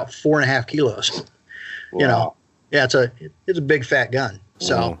 About 4.5 kilos. Wow. Yeah, it's a big fat gun.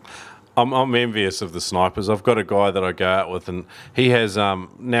 So. Wow. I'm envious of the snipers. I've got a guy that I go out with, and he has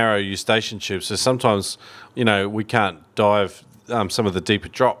narrow eustachian tubes. So sometimes, we can't dive some of the deeper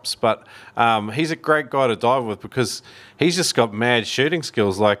drops, but he's a great guy to dive with because he's just got mad shooting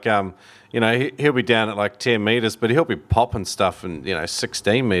skills. Like, he'll be down at like 10 meters, but he'll be popping stuff in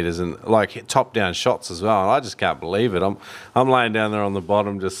 16 meters and like top down shots as well. And I just can't believe it. I'm laying down there on the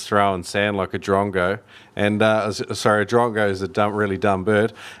bottom just throwing sand like a drongo, and a drongo is a really dumb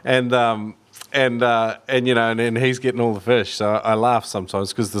bird, and he's getting all the fish. So I laugh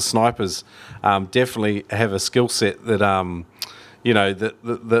sometimes because the snipers definitely have a skill set that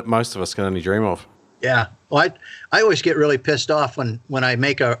that most of us can only dream of. Yeah. Well, I always get really pissed off when I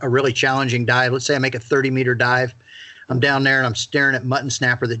make a really challenging dive. Let's say I make a 30-meter dive. I'm down there and I'm staring at mutton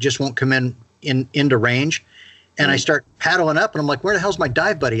snapper that just won't come into range. And I start paddling up and I'm like, where the hell's my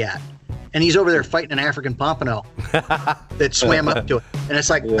dive buddy at? And he's over there fighting an African pompano that swam up to it. And it's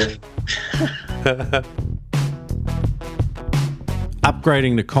like...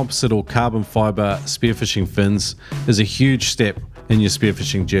 Upgrading to composite or carbon fiber spearfishing fins is a huge step in your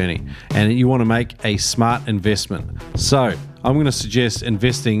spearfishing journey, and you want to make a smart investment. So I'm going to suggest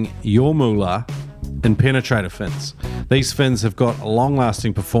investing your moolah in penetrator fins. These fins have got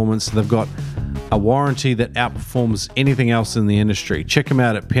long-lasting performance. They've got a warranty that outperforms anything else in the industry. Check them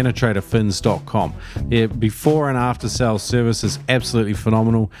out at penetratorfins.com. Their before and after sales service is absolutely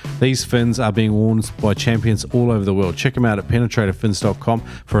phenomenal. These fins are being worn by champions all over the world. Check them out at penetratorfins.com.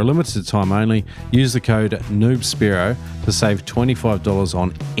 For a limited time only, use the code NoobSpearo to save $25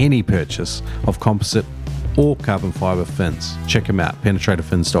 on any purchase of composite or carbon fiber fins. Check them out,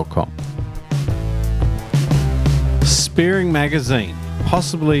 penetratorfins.com. Spearing Magazine,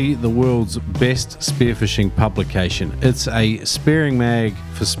 possibly the world's best spearfishing publication. It's a spearing mag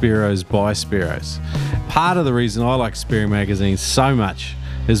for Spearos by Spearos. Part of the reason I like Spearing Magazine so much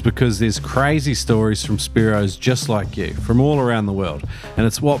is because there's crazy stories from Spearos just like you, from all around the world. And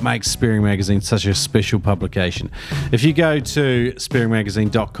it's what makes Spearing Magazine such a special publication. If you go to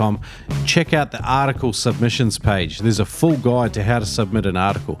spearingmagazine.com, check out the article submissions page. There's a full guide to how to submit an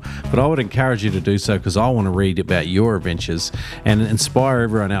article. But I would encourage you to do so because I want to read about your adventures and inspire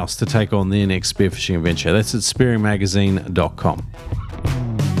everyone else to take on their next spearfishing adventure. That's at spearingmagazine.com.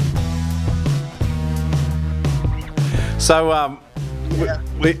 So,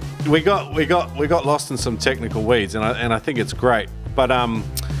 we got lost in some technical weeds, and I think it's great. But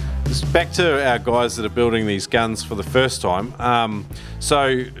just back to our guys that are building these guns for the first time.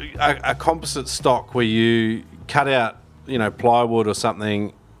 So a composite stock where you cut out plywood or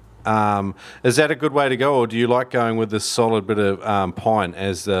something, is that a good way to go, or do you like going with this solid bit of pine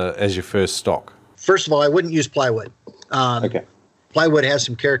as your first stock? First of all, I wouldn't use plywood. Okay. Plywood has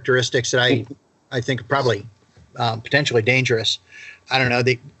some characteristics that I think are probably potentially dangerous. I don't know.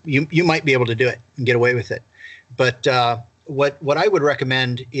 You might be able to do it and get away with it, but what I would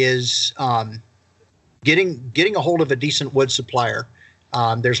recommend is getting a hold of a decent wood supplier.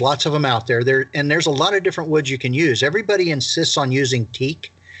 There's lots of them out there. And there's a lot of different woods you can use. Everybody insists on using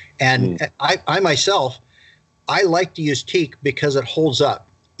teak, and I myself, I like to use teak because it holds up.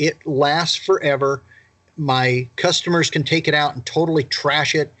 It lasts forever. My customers can take it out and totally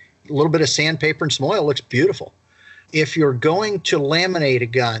trash it. A little bit of sandpaper and some oil looks beautiful. If you're going to laminate a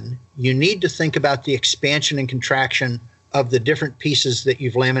gun, you need to think about the expansion and contraction of the different pieces that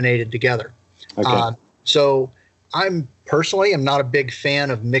you've laminated together. Okay. So I'm not a big fan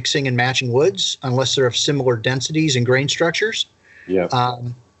of mixing and matching woods unless they're of similar densities and grain structures. Yeah.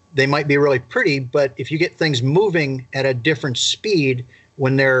 They might be really pretty, but if you get things moving at a different speed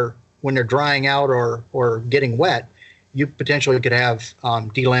when they're drying out or getting wet, you potentially could have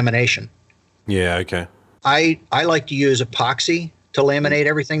delamination. Yeah, okay. I like to use epoxy to laminate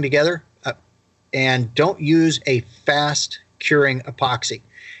everything together, and don't use a fast curing epoxy.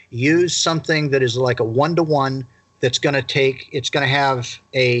 Use something that is like a 1-to-1 that's going to have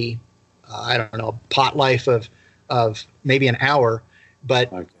a pot life of maybe an hour,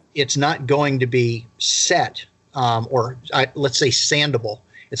 but it's not going to be set let's say sandable.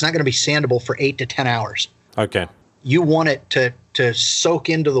 It's not going to be sandable for 8 to 10 hours. Okay. You want it to soak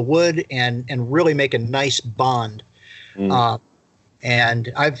into the wood and really make a nice bond.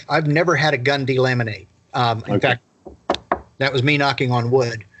 And I've never had a gun delaminate. In fact, that was me knocking on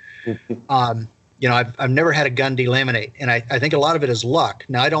wood. I've never had a gun delaminate, and I think a lot of it is luck.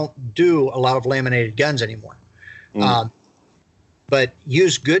 Now, I don't do a lot of laminated guns anymore. But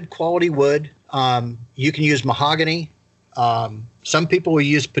use good quality wood. You can use mahogany. Some people will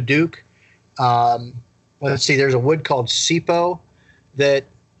use Padauk. Let's see, there's a wood called Sipo that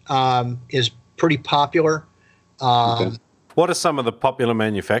is pretty popular. What do some of the popular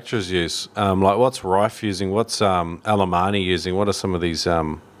manufacturers use? Like what's Rife using? What's Alemani using? What are some of these?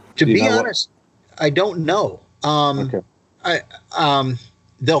 To be honest, I don't know.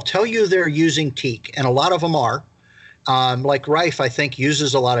 They'll tell you they're using teak, and a lot of them are. Like Rife, I think,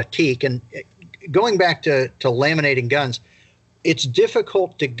 uses a lot of teak. And going back to laminating guns, it's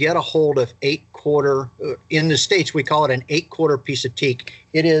difficult to get a hold of 8/4. In the States, we call it an 8/4 piece of teak.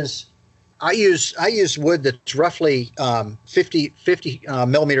 It is. I use wood that's roughly 50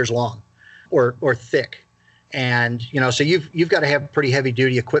 millimeters long, or thick, and so you've got to have pretty heavy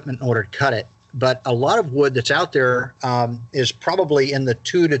duty equipment in order to cut it. But a lot of wood that's out there is probably in the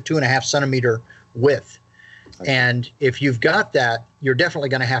 2 to 2.5 centimeter width, and if you've got that, you're definitely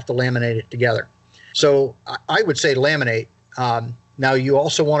going to have to laminate it together. So I would say laminate. Now you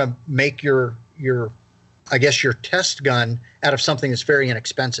also want to make your test gun out of something that's very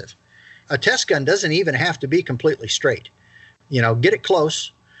inexpensive. A test gun doesn't even have to be completely straight. Get it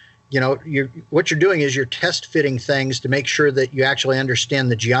close. What you're doing is you're test fitting things to make sure that you actually understand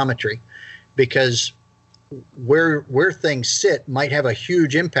the geometry, because where things sit might have a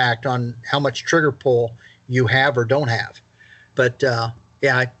huge impact on how much trigger pull you have or don't have. But did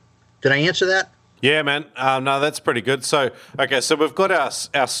I answer that? Yeah, man. No, that's pretty good. So we've got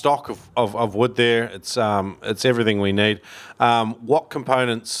our stock of wood there. It's everything we need. What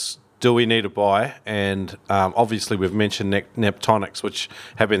components do we need to buy? And obviously we've mentioned Neptonics, which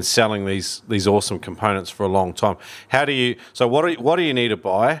have been selling these awesome components for a long time. What do you need to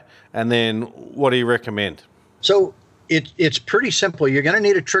buy, and then what do you recommend? So it's pretty simple. You're going to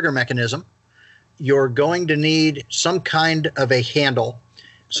need a trigger mechanism. You're going to need some kind of a handle.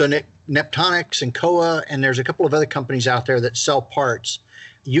 So Neptonics and Kowa, and there's a couple of other companies out there that sell parts.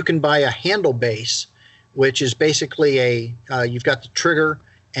 You can buy a handle base, which is basically you've got the trigger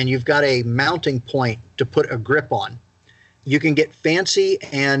and you've got a mounting point to put a grip on. You can get fancy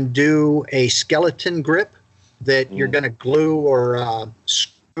and do a skeleton grip that you're going to glue or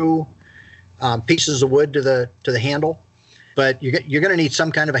screw pieces of wood to the handle. But you're going to need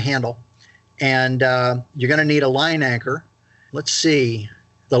some kind of a handle, and you're going to need a line anchor. Let's see,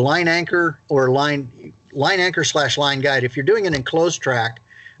 the line anchor or line anchor / line guide. If you're doing an enclosed track,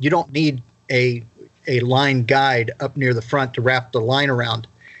 you don't need a line guide up near the front to wrap the line around.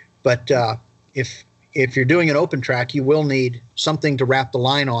 But if you're doing an open track, you will need something to wrap the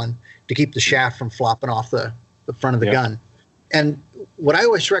line on to keep the shaft from flopping off the front of the gun. And what I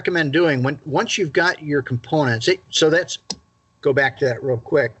always recommend doing once you've got your components, go back to that real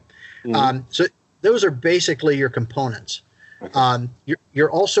quick. So those are basically your components.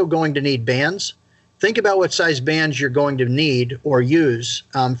 You're also going to need bands. Think about what size bands you're going to need or use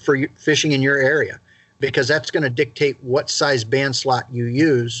for fishing in your area, because that's going to dictate what size band slot you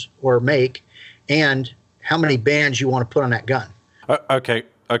use or make and how many bands you want to put on that gun. Okay,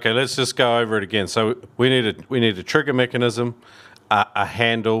 let's just go over it again. So we need a trigger mechanism, a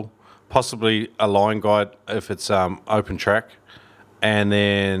handle, possibly a line guide if it's open track, and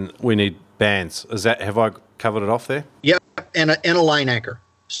then we need bands. Have I covered it off there? Yep, and a line anchor.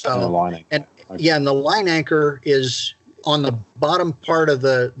 So and a line anchor. And and the line anchor is on the bottom part of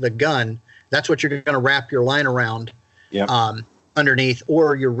the gun. That's what you're going to wrap your line around underneath,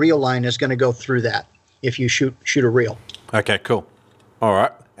 or your reel line is going to go through that if you shoot a reel. Okay, cool. All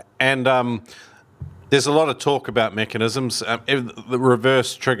right. And there's a lot of talk about mechanisms. The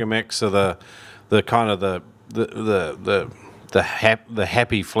reverse trigger mechs are the kind of the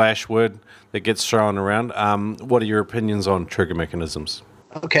happy flash word that gets thrown around. What are your opinions on trigger mechanisms?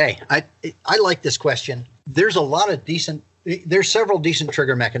 Okay, I like this question. There's several decent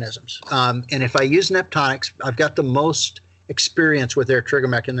trigger mechanisms. And if I use Neptonics, I've got the most experience with their trigger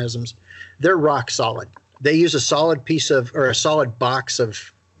mechanisms. They're rock solid. They use a solid box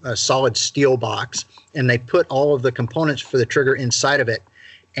of a solid steel box, and they put all of the components for the trigger inside of it.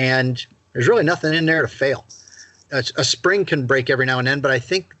 And there's really nothing in there to fail. A spring can break every now and then, but I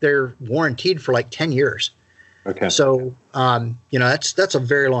think they're warranted for like 10 years. Okay. So, that's a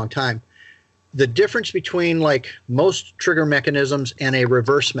very long time. The difference between like most trigger mechanisms and a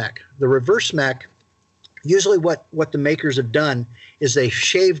reverse mech, the reverse mech, usually what the makers have done is they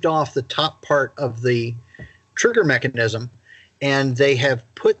shaved off the top part of the trigger mechanism, and they have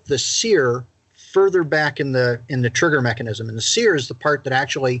put the sear further back in the trigger mechanism. And the sear is the part that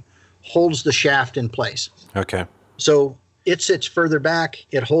actually holds the shaft in place. Okay. So it sits further back.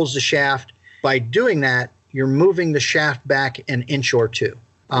 It holds the shaft. By doing that, you're moving the shaft back an inch or two.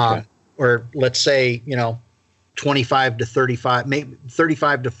 Okay. Or let's say, 25 to 35, maybe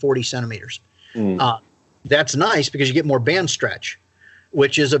 35 to 40 centimeters. That's nice because you get more band stretch,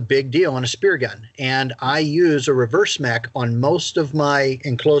 which is a big deal on a spear gun. And I use a reverse mech on most of my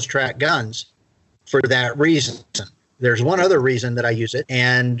enclosed track guns for that reason. There's one other reason that I use it.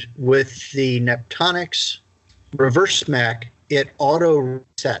 And with the Neptonics reverse mech, it auto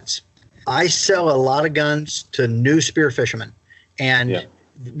resets. I sell a lot of guns to new spear fishermen. And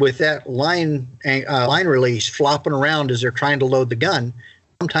with that line release flopping around as they're trying to load the gun,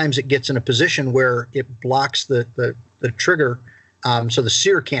 sometimes it gets in a position where it blocks the trigger, so the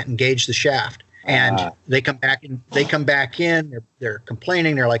sear can't engage the shaft. And they come back in. They're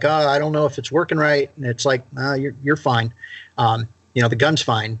complaining. They're like, "Oh, I don't know if it's working right." And it's like, "You're fine. The gun's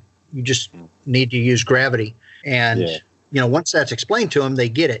fine. You just need to use gravity." And once that's explained to them, they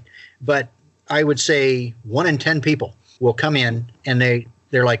get it. But I would say 1 in 10 people will come in and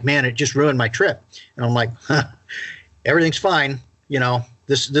they're like, "Man, it just ruined my trip." And I'm like, "Everything's fine.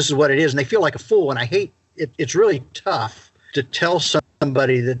 This is what it is." And they feel like a fool. And I hate it. It's really tough to tell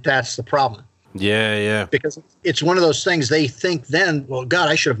somebody that that's the problem. Yeah. Because it's one of those things they think then, well, God,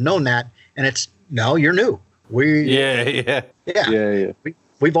 I should have known that. And it's, no, you're new. Yeah.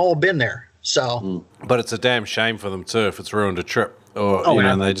 We've all been there. So, But it's a damn shame for them too if it's ruined a trip, or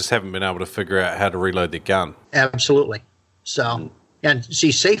and they just haven't been able to figure out how to reload their gun. Absolutely. So, and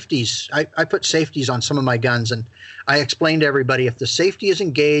see, safeties. I put safeties on some of my guns, and I explain to everybody if the safety is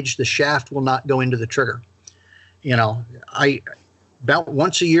engaged, the shaft will not go into the trigger. About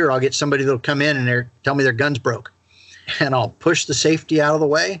once a year, I'll get somebody that'll come in and tell me their gun's broke, and I'll push the safety out of the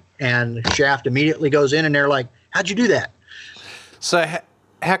way, and the shaft immediately goes in, and they're like, "How'd you do that?" So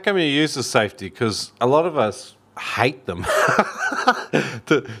how come you use the safety? Because a lot of us hate them,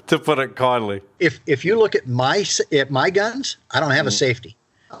 to put it kindly. If you look at my guns, I don't have a safety.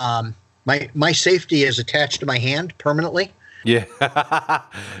 My safety is attached to my hand permanently. Yeah,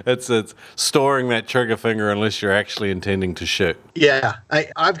 it's storing that trigger finger unless you're actually intending to shoot. Yeah,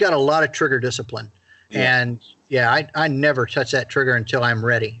 I've got a lot of trigger discipline, and I never touch that trigger until I'm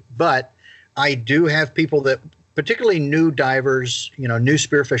ready. But I do have people that, particularly new divers, new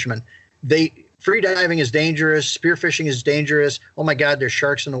spear fishermen, free diving is dangerous, spearfishing is dangerous. Oh my God, there's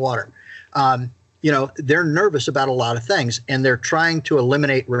sharks in the water. They're nervous about a lot of things, and they're trying to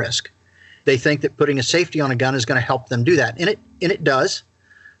eliminate risk. They think that putting a safety on a gun is going to help them do that. And it does,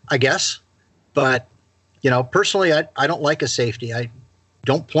 I guess. But, personally, I don't like a safety. I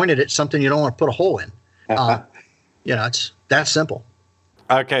don't point it at something you don't want to put a hole in. It's that simple.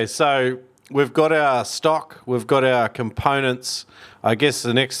 Okay, so we've got our stock, we've got our components. I guess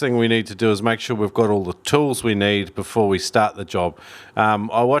the next thing we need to do is make sure we've got all the tools we need before we start the job.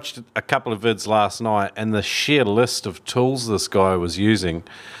 I watched a couple of vids last night, and the sheer list of tools this guy was using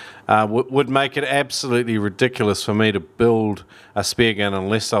would make it absolutely ridiculous for me to build a spear gun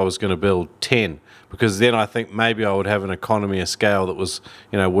unless I was going to build 10, because then I think maybe I would have an economy of scale that was,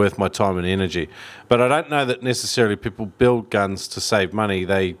 worth my time and energy. But I don't know that necessarily people build guns to save money.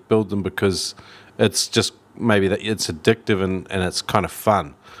 They build them because it's just maybe that it's addictive and it's kind of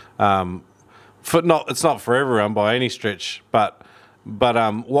fun. It's not for everyone by any stretch, but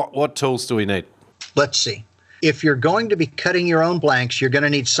what tools do we need? Let's see. If you're going to be cutting your own blanks, you're going to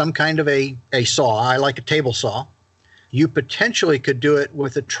need some kind of a saw. I like a table saw. You potentially could do it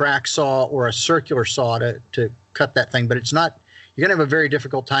with a track saw or a circular saw to cut that thing, but it's not. You're going to have a very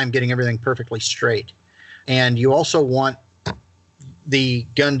difficult time getting everything perfectly straight. And you also want the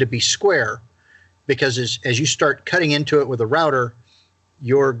gun to be square, because as you start cutting into it with a router,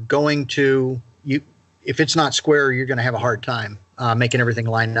 you're going to, if it's not square, you're going to have a hard time making everything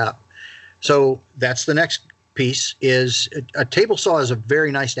line up. So that's the next piece. Is a table saw is a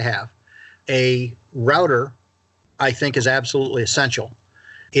very nice to have. A router, I think, is absolutely essential.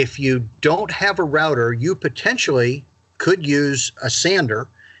 If you don't have a router, you potentially could use a sander,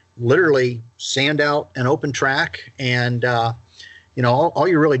 literally sand out an open track, and all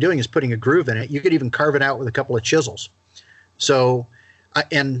you're really doing is putting a groove in it. You could even carve it out with a couple of chisels. So,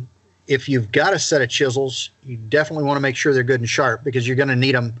 and if you've got a set of chisels, you definitely want to make sure they're good and sharp, because you're going to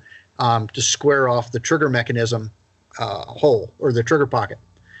need them to square off the trigger mechanism hole or the trigger pocket.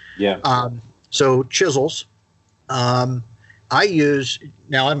 Yeah. So chisels. I use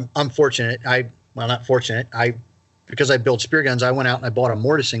now. I'm fortunate. Not fortunate. Because I build spear guns, I went out and I bought a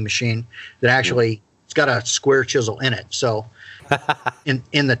mortising machine that actually it's got a square chisel in it. So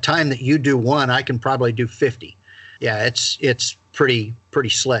in the time that you do one, I can probably do 50. Yeah, it's pretty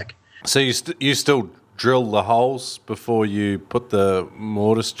slick. So you still drill the holes before you put the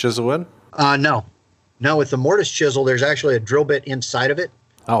mortise chisel in? No. With the mortise chisel, there's actually a drill bit inside of it.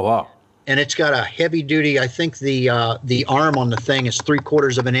 Oh wow! And it's got a heavy duty. I think the arm on the thing is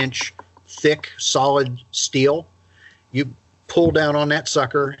 3/4 of an inch thick, solid steel. You pull down on that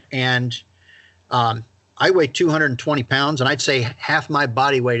sucker, and I weigh 220 pounds, and I'd say half my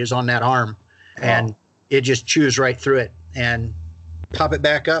body weight is on that arm, and it just chews right through it. And pop it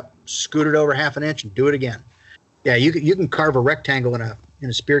back up, scoot it over half an inch, and do it again. Yeah, you can carve a rectangle in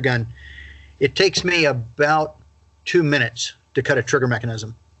a spear gun. It takes me about 2 minutes to cut a trigger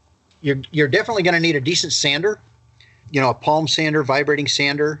mechanism. You're definitely going to need a decent sander, a palm sander, vibrating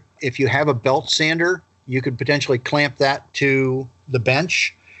sander. If you have a belt sander, you could potentially clamp that to the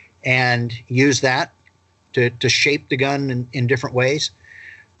bench and use that to shape the gun in different ways.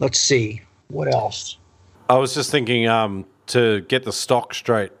 Let's see, what else? I was just thinking to get the stock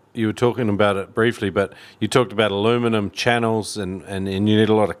straight. You were talking about it briefly, but you talked about aluminum channels and you need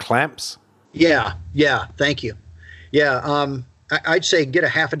a lot of clamps. Yeah, thank you. Yeah, I'd say get a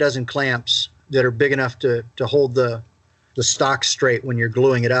half a dozen clamps that are big enough to hold the stock straight when you're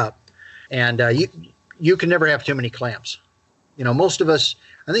gluing it up. And you can never have too many clamps. Most of us,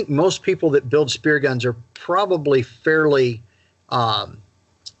 I think most people that build spear guns are probably fairly,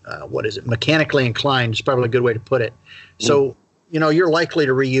 mechanically inclined is probably a good way to put it. So, you're likely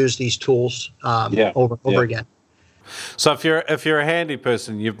to reuse these tools over and over again. So if you're a handy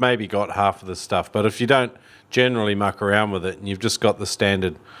person, you've maybe got half of the stuff. But if you don't generally muck around with it, and you've just got the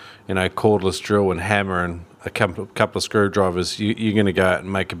standard, cordless drill and hammer and a couple of screwdrivers, you're going to go out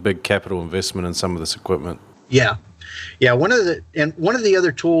and make a big capital investment in some of this equipment. Yeah. One of the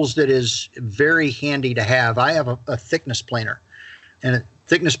other tools that is very handy to have, I have a thickness planer, and a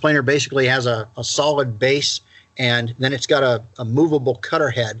thickness planer basically has a solid base, and then it's got a movable cutter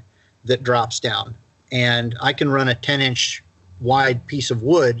head that drops down, and I can run a 10-inch wide piece of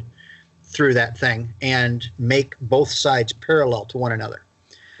wood through that thing and make both sides parallel to one another.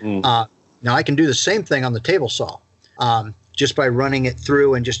 Now I can do the same thing on the table saw, just by running it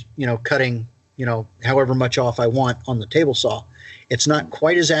through and just cutting however much off I want on the table saw. It's not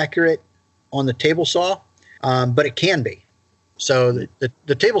quite as accurate on the table saw, but it can be. So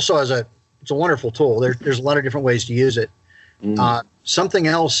the table saw it's a wonderful tool. There's a lot of different ways to use it. Something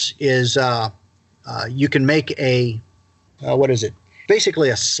else is you can make basically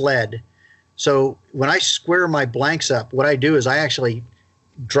a sled. So when I square my blanks up, what I do is I actually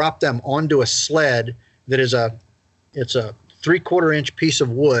drop them onto a sled that is it's a 3/4 inch piece of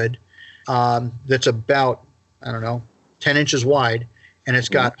wood that's about 10 inches wide, and it's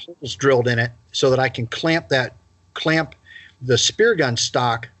got holes drilled in it so that I can clamp the spear gun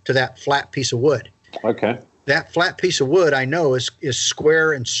stock to that flat piece of wood. Okay. That flat piece of wood I know is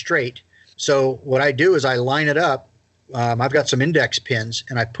square and straight. So what I do is I line it up. I've got some index pins,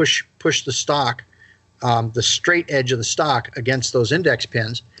 and I push the stock, the straight edge of the stock against those index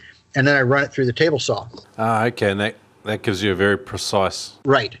pins, and then I run it through the table saw. Okay, and that gives you a very precise.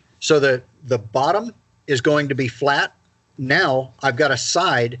 Right. So the bottom is going to be flat. Now I've got a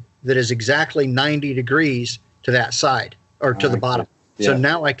side that is exactly 90 degrees to that side, or to the bottom. Yeah. So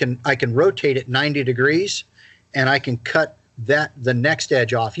now I can rotate it 90 degrees, and I can cut the next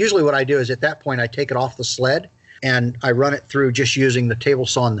edge off. Usually what I do is at that point I take it off the sled and I run it through just using the table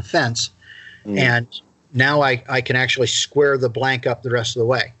saw and the fence. And now I can actually square the blank up the rest of the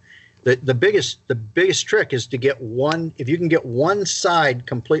way. The biggest trick is to get if you can get one side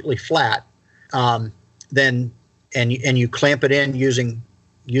completely flat, then you clamp it in using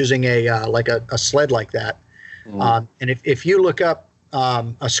a sled like that. And if you look up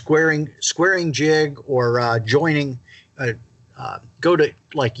a squaring jig or joining, go to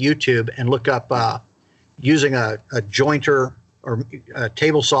like YouTube and look up using a jointer or a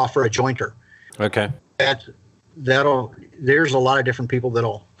table saw for a jointer. Okay. There's a lot of different people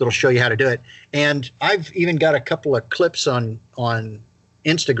that'll show you how to do it. And I've even got a couple of clips on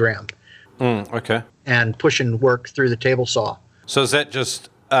Instagram. Okay. And pushing work through the table saw. So is that just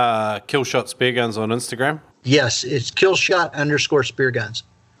Killshot Spear Guns on Instagram? Yes, it's Killshot _ Spear Guns.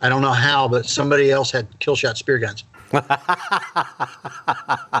 I don't know how, but somebody else had Killshot Spear Guns.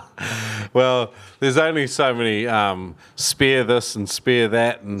 Well, there's only so many spear this and spear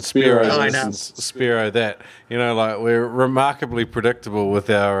that and spear this and spear that. You know, like we're remarkably predictable with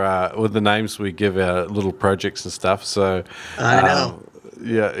our with the names we give our little projects and stuff. So I know.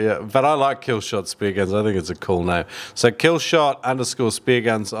 Yeah. But I like Killshot Spear Guns. I think it's a cool name. So Killshot_Spear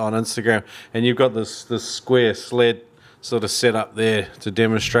Guns on Instagram, and you've got this square sled sort of set up there to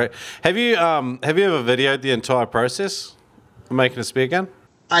demonstrate. Have you ever videoed the entire process of making a spear gun?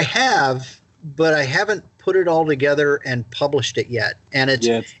 I have, but I haven't put it all together and published it yet. And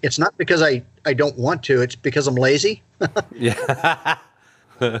it's not because I don't want to. It's because I'm lazy. Yeah.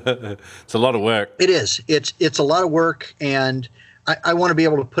 It's a lot of work. It is. It's a lot of work, and I want to be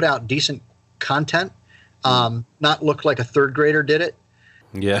able to put out decent content, not look like a third grader did it.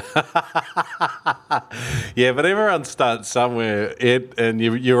 Yeah. Yeah, but everyone starts somewhere, Ed, and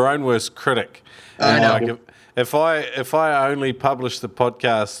you're your own worst critic. I know. Like if I only published the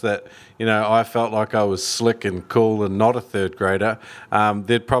podcast that, you know, I felt like I was slick and cool and not a third grader,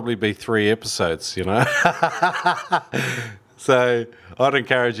 there'd probably be 3 episodes, you know. So I'd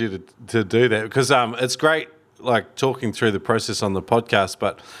encourage you to do that, because it's great, like, talking through the process on the podcast,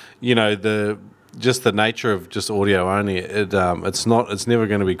 but, you know, just the nature of just audio only, it's never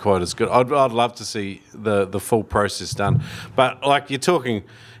going to be quite as good. I'd love to see the full process done, but like you're talking,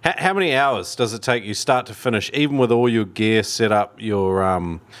 how many hours does it take you start to finish, even with all your gear set up? Your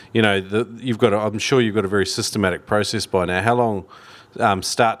you know, I'm sure you've got a very systematic process by now. How long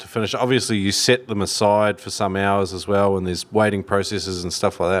start to finish? Obviously, you set them aside for some hours as well, and there's waiting processes and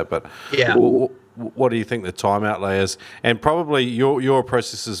stuff like that. But yeah. What do you think the time outlay is? And probably your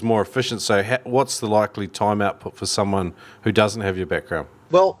process is more efficient, so what's the likely time output for someone who doesn't have your background?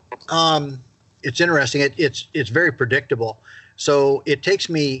 Well, it's interesting. It's very predictable. So it takes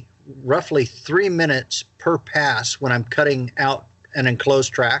me roughly 3 minutes per pass when I'm cutting out an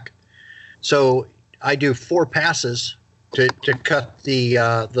enclosed track. So I do 4 passes to cut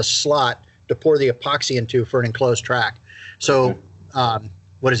the slot to pour the epoxy into for an enclosed track. So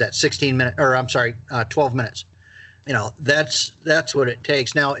what is that? 12 minutes. You know, that's what it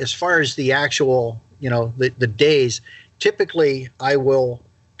takes. Now, as far as the actual, you know, the days, typically I will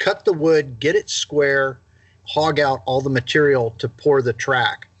cut the wood, get it square, hog out all the material to pour the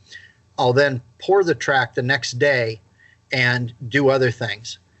track. I'll then pour the track the next day and do other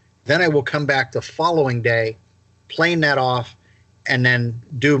things. Then I will come back the following day, plane that off, and then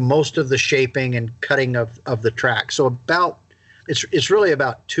do most of the shaping and cutting of the track. So it's really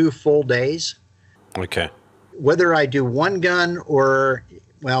about 2 full days. Okay. Whether I do 1 gun or,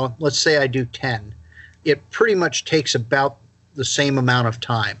 well, let's say I do 10, it pretty much takes about the same amount of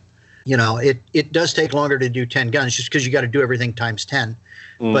time. You know, it does take longer to do 10 guns just because you got to do everything times 10.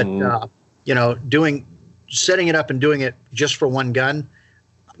 Mm-hmm. But, you know, setting it up and doing it just for 1 gun,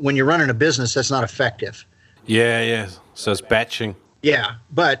 when you're running a business, that's not effective. Yeah. So it's batching. Yeah.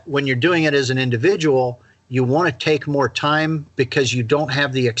 But when you're doing it as an individual, you want to take more time because you don't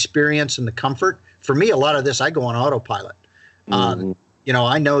have the experience and the comfort. For me, a lot of this, I go on autopilot. You know,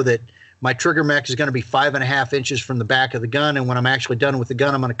 I know that my trigger mech is going to be 5.5 inches from the back of the gun, and when I'm actually done with the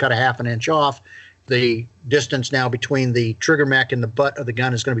gun, I'm going to cut 1/2 inch off. The distance now between the trigger mech and the butt of the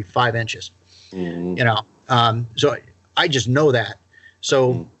gun is going to be 5 inches. You know, so I just know that.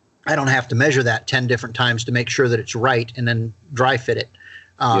 So I don't have to measure that 10 different times to make sure that it's right and then dry fit it.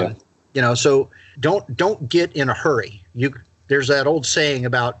 You know, so don't get in a hurry. There's that old saying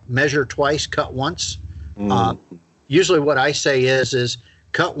about measure twice, cut once. Usually what I say is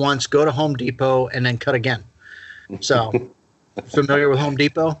cut once, go to Home Depot, and then cut again. So, familiar with Home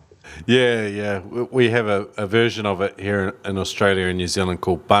Depot? Yeah. We have a version of it here in Australia and New Zealand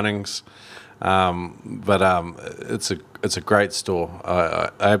called Bunnings. But it's a great store. I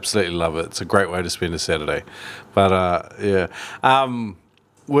absolutely love it. It's a great way to spend a Saturday. But yeah.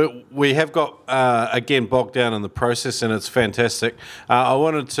 We have got, again, bogged down in the process, and it's fantastic. I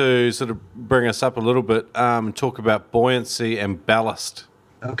wanted to sort of bring us up a little bit and talk about buoyancy and ballast.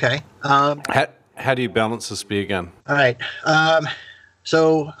 Okay. How do you balance a spear gun? All right.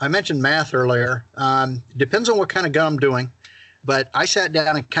 So I mentioned math earlier. Depends on what kind of gun I'm doing, but I sat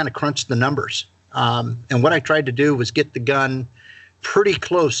down and kind of crunched the numbers. And what I tried to do was get the gun pretty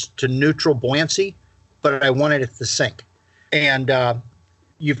close to neutral buoyancy, but I wanted it to sink. And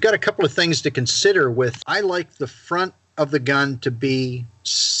you've got a couple of things to consider with, I like the front of the gun to be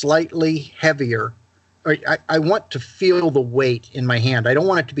slightly heavier. I want to feel the weight in my hand. I don't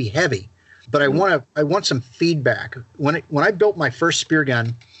want it to be heavy, but I want some feedback. When I built my first spear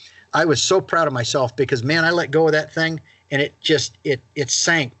gun, I was so proud of myself because, man, I let go of that thing and it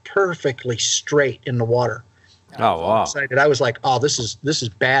sank perfectly straight in the water. Oh, wow. Excited. I was like, oh, this is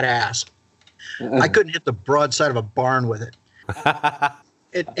badass. I couldn't hit the broadside of a barn with it.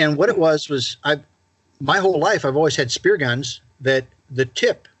 And what it was my whole life I've always had spear guns that the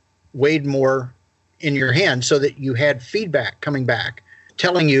tip weighed more in your hand, so that you had feedback coming back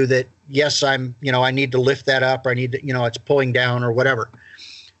telling you that, yes, I need to lift that up, or I need to, it's pulling down or whatever.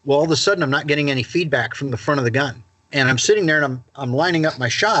 Well, all of a sudden I'm not getting any feedback from the front of the gun. And I'm sitting there and I'm lining up my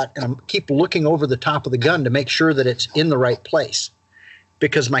shot, and I'm keep looking over the top of the gun to make sure that it's in the right place,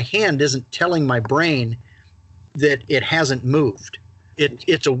 because my hand isn't telling my brain that it hasn't moved.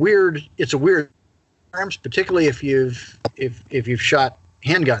 It's a weird arms, particularly if you've shot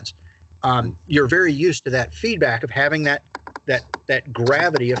handguns. You're very used to that feedback of having that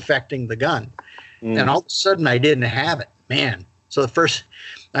gravity affecting the gun. And all of a sudden I didn't have it, man. So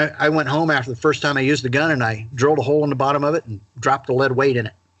I went home after the first time I used the gun, and I drilled a hole in the bottom of it and dropped the lead weight in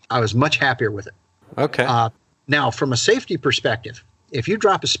it. I was much happier with it. Okay. Now, from a safety perspective, if you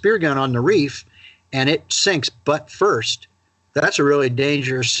drop a spear gun on the reef and it sinks butt first, that's a really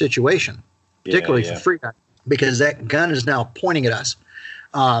dangerous situation, particularly for free guy, because that gun is now pointing at us.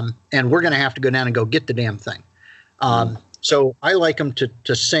 And we're going to have to go down and go get the damn thing. So I like them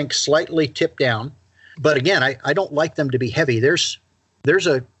to sink slightly tip down. But again, I don't like them to be heavy. There's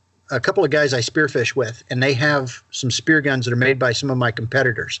a couple of guys I spearfish with, and they have some spear guns that are made by some of my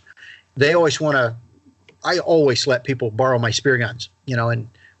competitors. They always I always let people borrow my spear guns, and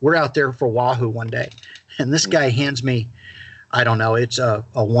we're out there for Wahoo one day. And this guy hands me, I don't know, it's a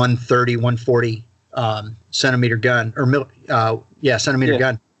 130, 140 centimeter gun, or centimeter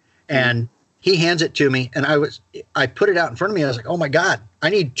gun. And he hands it to me, and I put it out in front of me. I was like, oh my God, I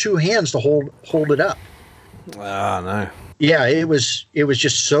need two hands to hold it up. Oh, no. Yeah, it was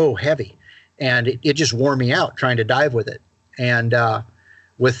just so heavy, and it just wore me out trying to dive with it. And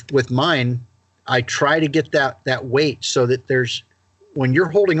with mine, I try to get that weight so that when you're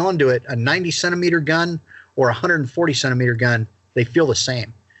holding on to it, a 90 centimeter gun or a 140 centimeter gun, they feel the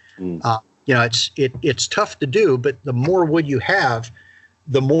same. It's tough to do, but the more wood you have,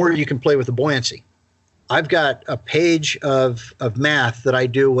 the more you can play with the buoyancy. I've got a page of math that I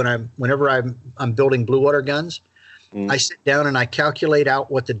do whenever I'm building blue water guns. I sit down and I calculate out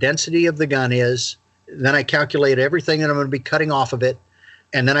what the density of the gun is. Then I calculate everything that I'm going to be cutting off of it.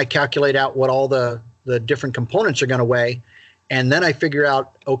 And then I calculate out what all the different components are going to weigh. And then I figure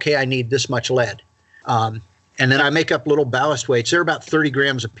out, okay, I need this much lead. And then I make up little ballast weights. They're about 30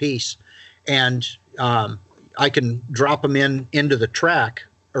 grams a piece. And I can drop them into the track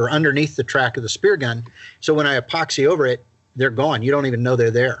or underneath the track of the spear gun. So when I epoxy over it, they're gone. You don't even know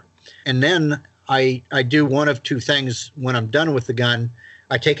they're there. And then I do one of two things when I'm done with the gun.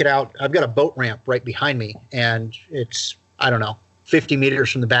 I take it out. I've got a boat ramp right behind me, and it's, 50 meters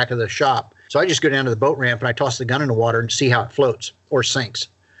from the back of the shop. So I just go down to the boat ramp and I toss the gun in the water and see how it floats or sinks.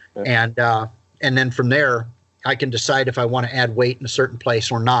 Okay. And then from there, I can decide if I want to add weight in a certain place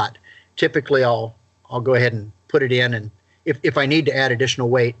or not. Typically, I'll go ahead and put it in, and if I need to add additional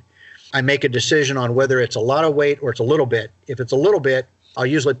weight, I make a decision on whether it's a lot of weight or it's a little bit. If it's a little bit, I'll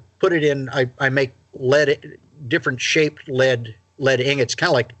usually put it in. I make different shaped lead ingots, kind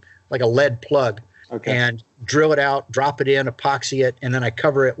of like a lead plug, and drill it out, drop it in, epoxy it, and then I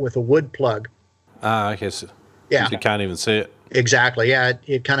cover it with a wood plug. Okay. So you can't even see it. Exactly. Yeah,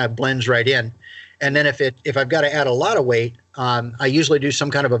 it kind of blends right in. And then if I've got to add a lot of weight, I usually do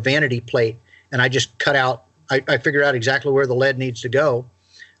some kind of a vanity plate, and I just cut out. I figure out exactly where the lead needs to go.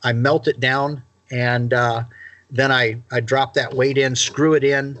 I melt it down, and then I drop that weight in, screw it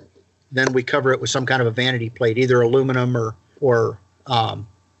in. Then we cover it with some kind of a vanity plate, either aluminum or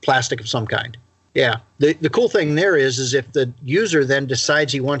plastic of some kind. Yeah. The cool thing there is if the user then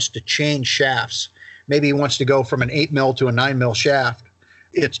decides he wants to change shafts, maybe he wants to go from an 8 mil to a 9 mil shaft,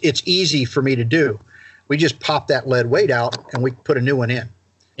 it's easy for me to do. We just pop that lead weight out and we put a new one in.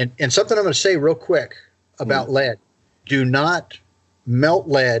 And something I'm going to say real quick about lead: do not melt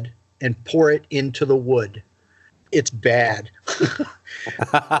lead and pour it into the wood. It's bad.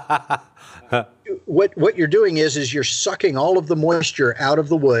 What you're doing is you're sucking all of the moisture out of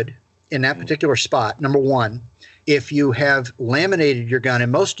the wood in that particular spot, number one. If you have laminated your gun,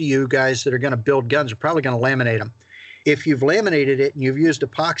 and most of you guys that are going to build guns are probably going to laminate them. If you've laminated it and you've used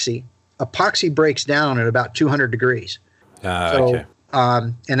epoxy breaks down at about 200 degrees. Okay.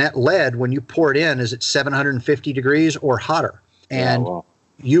 And that lead, when you pour it in, is at 750 degrees or hotter. And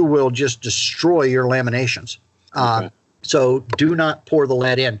you will just destroy your laminations. So do not pour the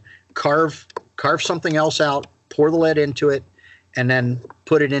lead in. Carve something else out, pour the lead into it, and then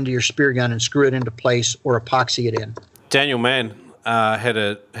put it into your spear gun and screw it into place or epoxy it in. Daniel, man, had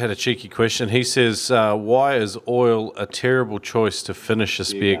a cheeky question. He says, "Why is oil a terrible choice to finish a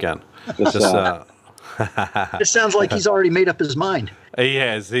spear gun?" It sounds like he's already made up his mind. He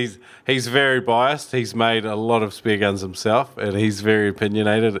has. He's very biased. He's made a lot of spear guns himself, and he's very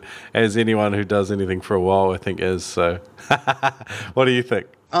opinionated, as anyone who does anything for a while, I think, is. So, what do you think?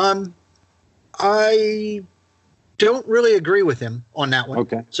 I don't really agree with him on that one.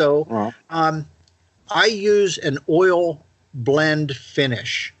 Okay. So, I use an oil blend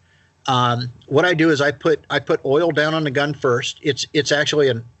finish. What I do is I put oil down on the gun first. It's actually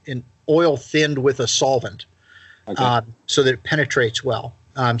an oil thinned with a solvent, so that it penetrates well.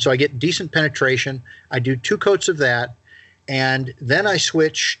 So I get decent penetration. I do 2 coats of that, and then I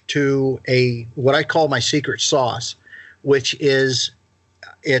switch to what I call my secret sauce, which is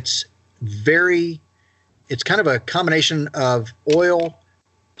it's kind of a combination of oil,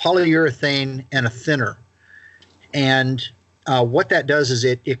 polyurethane, and a thinner. And what that does is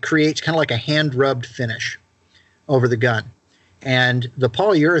it creates kind of like a hand-rubbed finish over the gun. And the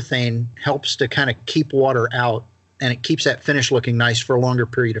polyurethane helps to kind of keep water out, and it keeps that finish looking nice for a longer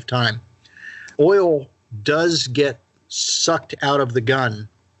period of time. Oil does get sucked out of the gun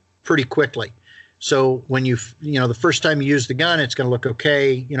pretty quickly. So when the first time you use the gun, it's going to look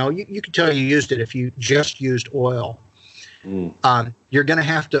okay. You can tell you used it if you just used oil. You're going to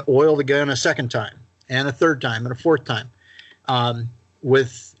have to oil the gun a second time, and a third time, and a fourth time.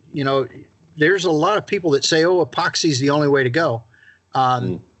 There's a lot of people that say, "Oh, epoxy is the only way to go."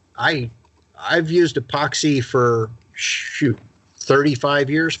 I've used epoxy for 35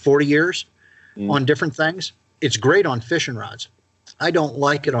 years, 40 years on different things. It's great on fishing rods. I don't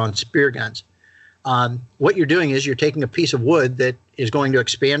like it on spear guns. What you're doing is you're taking a piece of wood that is going to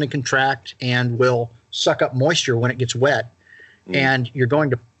expand and contract and will suck up moisture when it gets wet, and you're going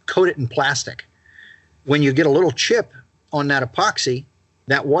to coat it in plastic. When you get a little chip on that epoxy,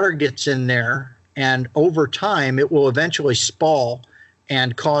 that water gets in there, and over time it will eventually spall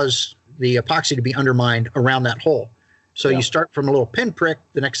and cause the epoxy to be undermined around that hole. So you start from a little pinprick.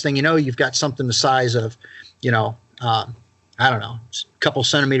 The next thing you know, you've got something the size of, a couple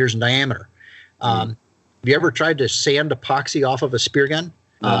centimeters in diameter. Have you ever tried to sand epoxy off of a spear gun?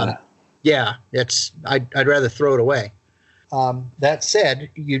 Yeah, I'd rather throw it away. That said,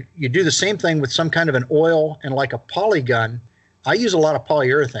 you do the same thing with some kind of an oil and like a poly gun. I use a lot of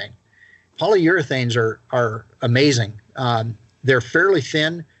polyurethane. Polyurethanes are amazing. They're fairly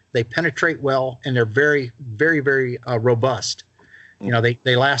thin, they penetrate well, and they're very, very, very robust.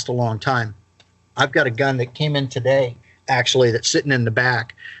 They last a long time. I've got a gun that came in today, actually, that's sitting in the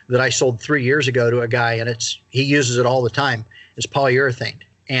back that I sold 3 years ago to a guy, and he uses it all the time. It's polyurethane,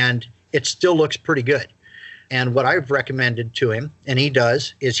 and it still looks pretty good. And what I've recommended to him, and he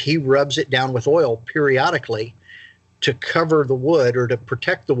does, is he rubs it down with oil periodically to cover the wood or to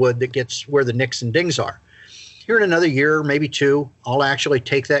protect the wood that gets where the nicks and dings are. Here in another year, maybe 2, I'll actually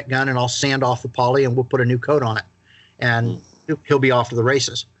take that gun and I'll sand off the poly and we'll put a new coat on it, and he'll be off to the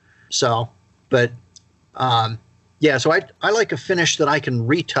races. So, but so I like a finish that I can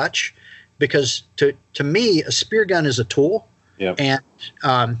retouch, because to me, a spear gun is a tool. Yep. And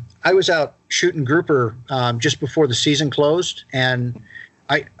I was out shooting grouper just before the season closed, and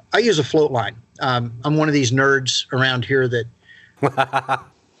I use a float line. I'm one of these nerds around here that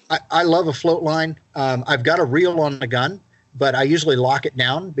I love a float line. I've got a reel on the gun, but I usually lock it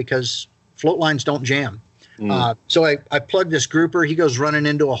down because float lines don't jam. So I plug this grouper. He goes running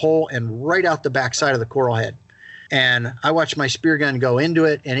into a hole and right out the backside of the coral head. And I watched my spear gun go into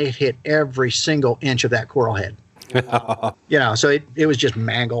it, and it hit every single inch of that coral head. So it was just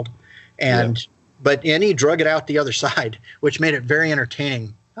mangled. And he drug it out the other side, which made it very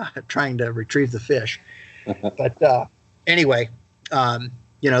entertaining trying to retrieve the fish. But anyway,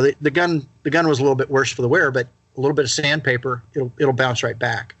 the gun was a little bit worse for the wear, but a little bit of sandpaper, it'll bounce right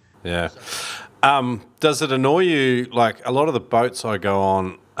back. Yeah. Does it annoy you? Like a lot of the boats I go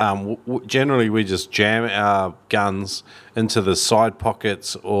on, generally we just jam our guns into the side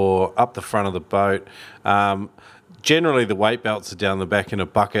pockets or up the front of the boat. Generally the weight belts are down the back in a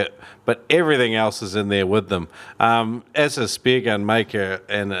bucket, but everything else is in there with them. As a spear gun maker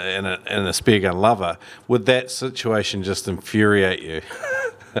and a spear gun lover, would that situation just infuriate you?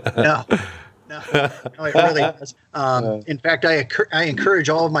 No, it really does. In fact, I encourage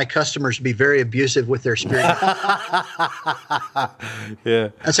all of my customers to be very abusive with their spear guns. Yeah,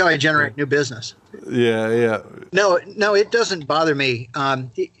 that's how I generate new business. Yeah. No, it doesn't bother me.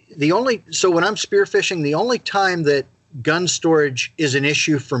 So when I'm spearfishing, the only time that gun storage is an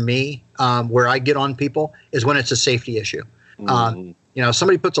issue for me, where I get on people, is when it's a safety issue.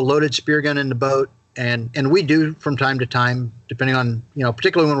 Somebody puts a loaded spear gun in the boat, and we do from time to time depending on,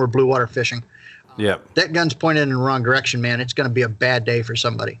 particularly when we're blue water fishing. Yeah. That gun's pointed in the wrong direction, man. It's going to be a bad day for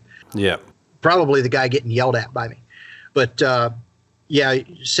somebody. Yeah. Probably the guy getting yelled at by me. But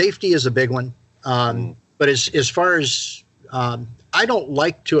safety is a big one. But as far as I don't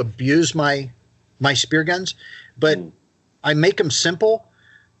like to abuse my spear guns, but I make them simple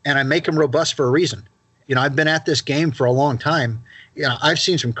and I make them robust for a reason. I've been at this game for a long time. I've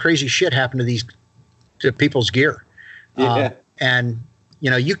seen some crazy shit happen to people's gear. Yeah. And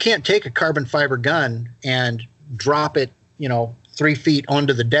you can't take a carbon fiber gun and drop it, 3 feet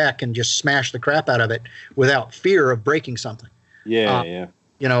onto the deck and just smash the crap out of it without fear of breaking something. Yeah.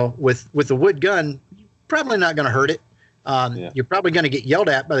 With the wood gun, you're probably not going to hurt it. You're probably going to get yelled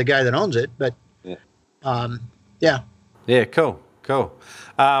at by the guy that owns it, but yeah. Yeah, cool.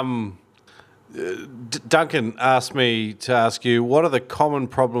 Duncan asked me to ask you, what are the common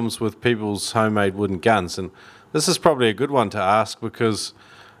problems with people's homemade wooden guns? And this is probably a good one to ask because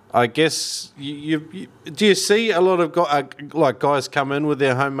I guess do you see a lot of guys come in with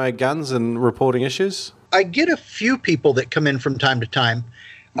their homemade guns and reporting issues? I get a few people that come in from time to time.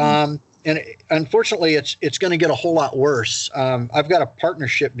 And unfortunately, it's going to get a whole lot worse. I've got a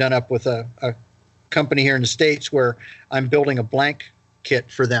partnership done up with a company here in the States where I'm building a blank kit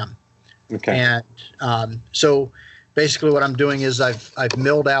for them. Okay. And so basically what I'm doing is I've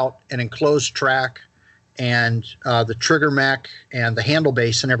milled out an enclosed track and the trigger mech and the handle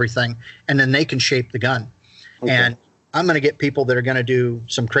base and everything, and then they can shape the gun. Okay. And I'm going to get people that are going to do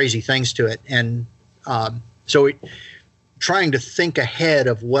some crazy things to it. And trying to think ahead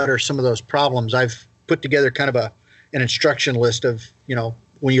of what are some of those problems, I've put together kind of an instruction list of,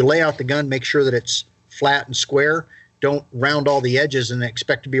 when you lay out the gun, make sure that it's flat and square. Don't round all the edges and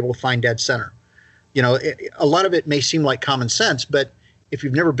expect to be able to find dead center. A lot of it may seem like common sense, but if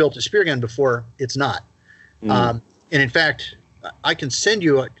you've never built a spear gun before, it's not. And in fact, I can send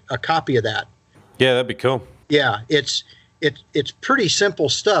you a copy of that. Yeah, that'd be cool. Yeah, it's pretty simple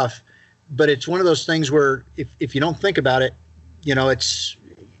stuff, but it's one of those things where if you don't think about it,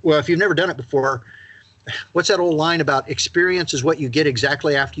 if you've never done it before, what's that old line about experience is what you get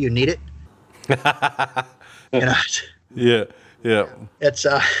exactly after you need it? Yeah. It's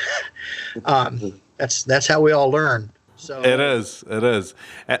that's how we all learn. So it is, and it's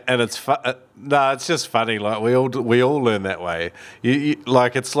it's just funny. Like we all learn that way.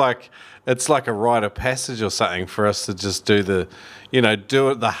 It's like a rite of passage or something for us to just do it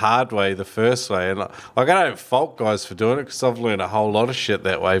the hard way, the first way. And I don't fault guys for doing it because I've learned a whole lot of shit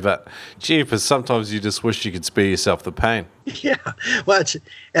that way. But jeepers, sometimes you just wish you could spare yourself the pain. Yeah, well, it's,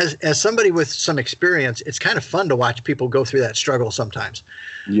 as somebody with some experience, it's kind of fun to watch people go through that struggle sometimes.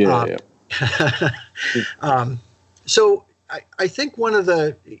 Yeah. So I think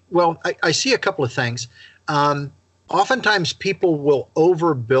I see a couple of things. Oftentimes people will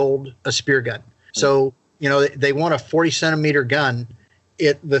overbuild a spear gun. So, they want a 40 centimeter gun.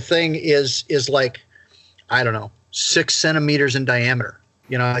 The thing is like, I don't know, 6 centimeters in diameter.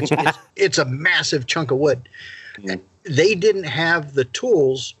 It's a massive chunk of wood. They didn't have the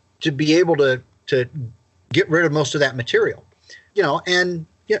tools to be able to get rid of most of that material. Hey,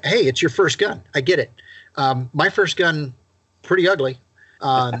 it's your first gun. I get it. My first gun, pretty ugly.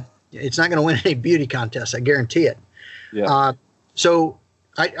 It's not going to win any beauty contests. I guarantee it. Yeah. So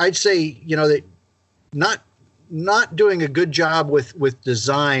I'd say, that not doing a good job with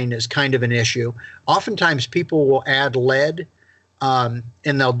design is kind of an issue. Oftentimes people will add lead, and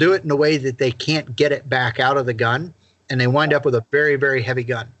they'll do it in a way that they can't get it back out of the gun, and they wind up with a very, very heavy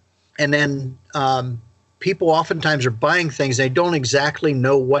gun. And then people oftentimes are buying things they don't exactly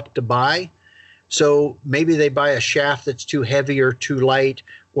know what to buy. So maybe they buy a shaft that's too heavy or too light,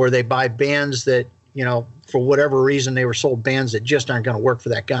 or they buy bands that, for whatever reason, they were sold bands that just aren't going to work for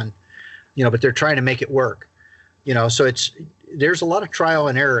that gun, but they're trying to make it work, so there's a lot of trial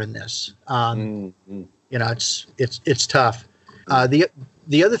and error in this. It's tough. The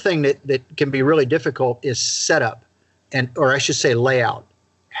other thing that can be really difficult is setup, or I should say layout,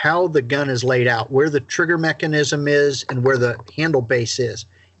 how the gun is laid out, where the trigger mechanism is and where the handle base is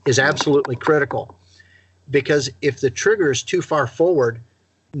absolutely critical, because if the trigger is too far forward,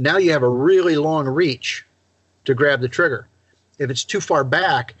 now you have a really long reach to grab the trigger. If it's too far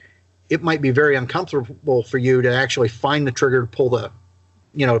back, it might be very uncomfortable for you to actually find the trigger to pull it.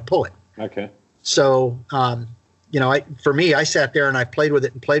 Okay. So, for me, I sat there and I played with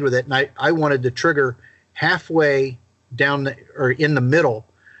it, and I wanted the trigger halfway down or in the middle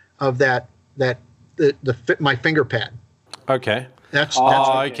of my finger pad. Okay. That's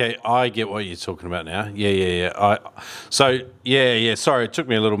okay. I get what you're talking about now. Yeah. Sorry, it took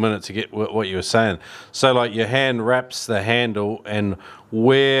me a little minute to get what you were saying. So, like, your hand wraps the handle, and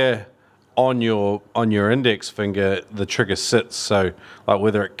where on your index finger the trigger sits. So, like,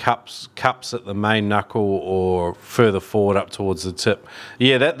 whether it cups at the main knuckle or further forward up towards the tip.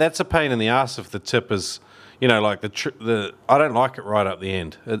 Yeah, that's a pain in the ass if the tip is, like the. I don't like it right up the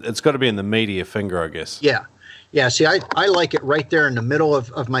end. It's got to be in the meat of your finger, I guess. Yeah. Yeah, see, I like it right there in the middle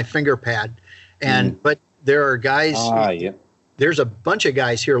of my finger pad. But there are guys, there's a bunch of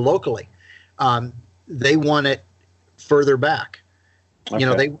guys here locally. They want it further back.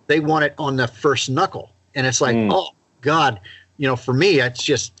 Okay. They want it on the first knuckle. And it's like, oh, God, for me, it's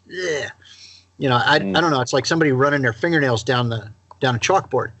just, I don't know. It's like somebody running their fingernails down a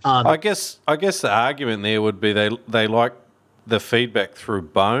chalkboard. I guess the argument there would be they like the feedback through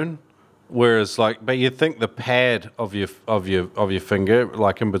bone. Whereas, but you think the pad of your finger,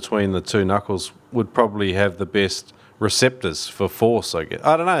 like in between the two knuckles, would probably have the best receptors for force. I guess.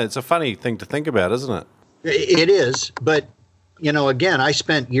 I don't know. It's a funny thing to think about, isn't it? It is, but again, I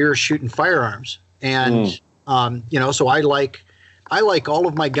spent years shooting firearms, and so I like all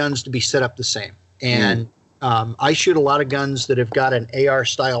of my guns to be set up the same, and I shoot a lot of guns that have got an AR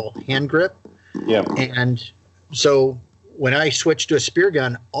style hand grip. Yeah, and so. When I switch to a spear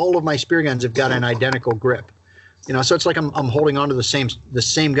gun, all of my spear guns have got an identical grip. So it's like I'm holding on to the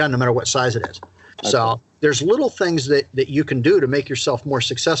same gun no matter what size it is. Okay. So there's little things that you can do to make yourself more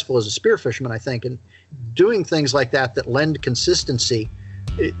successful as a spear fisherman, I think, and doing things like that lend consistency,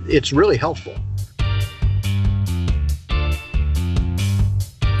 it's really helpful.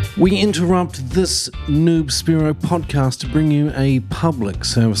 We interrupt this Noob Spearo podcast to bring you a public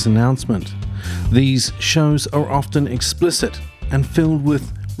service announcement. These shows are often explicit and filled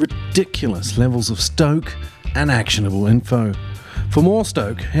with ridiculous levels of stoke and actionable info. For more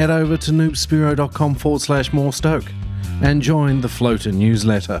stoke, head over to noobspearo.com/more stoke and join the Floater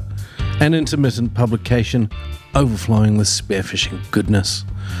newsletter, an intermittent publication overflowing with spearfishing goodness.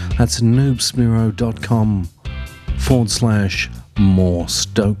 That's noobspearo.com/more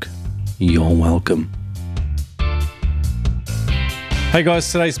stoke. You're welcome. Hey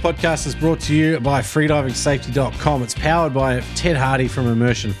guys, today's podcast is brought to you by freedivingsafety.com. It's powered by Ted Hardy from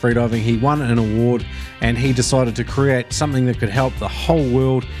Immersion Freediving. He won an award and he decided to create something that could help the whole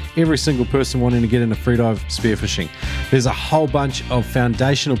world, every single person wanting to get into freedive spearfishing. There's a whole bunch of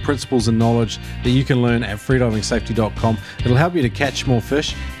foundational principles and knowledge that you can learn at freedivingsafety.com. It'll help you to catch more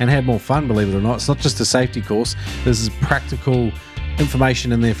fish and have more fun, believe it or not. It's not just a safety course. This is practical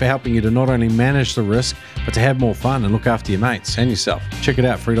information in there for helping you to not only manage the risk, but to have more fun and look after your mates and yourself. Check it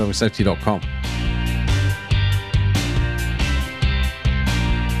out, freedivingsafety.com.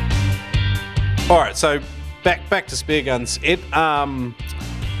 All right, so back to spear guns.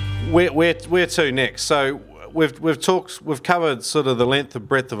 Where to next? So we've covered sort of the length and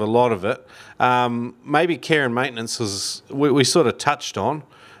breadth of a lot of it. Maybe care and maintenance we sort of touched on.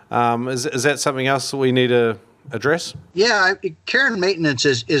 Is that something else that we need to address? Yeah, care and maintenance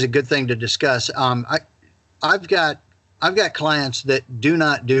is a good thing to discuss. I've got clients that do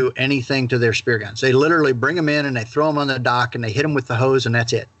not do anything to their spear guns. They literally bring them in and they throw them on the dock and they hit them with the hose and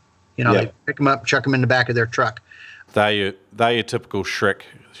that's it. They pick them up, chuck them in the back of their truck. They're your typical Shrek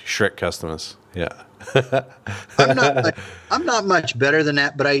customers. Yeah. I'm not much better than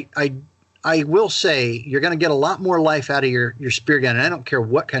that, but I will say you're going to get a lot more life out of your spear gun, and I don't care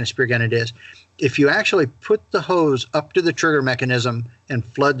what kind of spear gun it is, if you actually put the hose up to the trigger mechanism and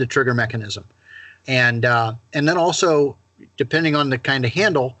flood the trigger mechanism. And then also, depending on the kind of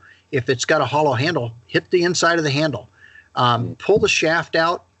handle, if it's got a hollow handle, hit the inside of the handle. Pull the shaft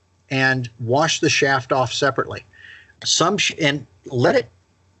out and wash the shaft off separately. And let it.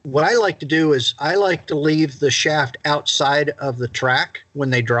 What I like to do is I like to leave the shaft outside of the track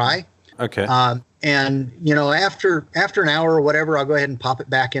when they dry. Okay. And after an hour or whatever, I'll go ahead and pop it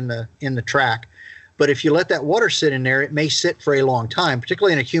back in the track. But if you let that water sit in there, it may sit for a long time,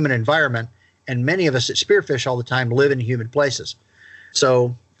 particularly in a humid environment. And many of us that spearfish all the time live in humid places.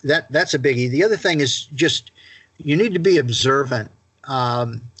 So that's a biggie. The other thing is just you need to be observant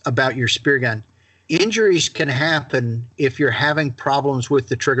about your spear gun. Injuries can happen if you're having problems with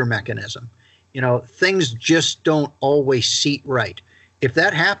the trigger mechanism. Things just don't always seat right. If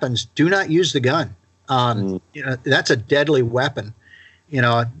that happens, do not use the gun. That's a deadly weapon.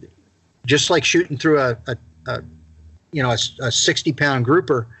 Just like shooting through a 60-pound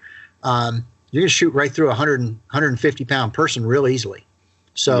grouper, you're going to shoot right through a 150-pound person real easily.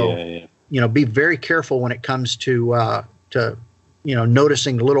 So, be very careful when it comes to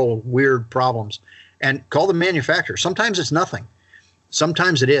noticing little weird problems. and call the manufacturer. Sometimes it's nothing.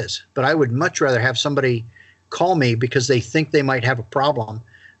 Sometimes it is. But I would much rather have somebody call me because they think they might have a problem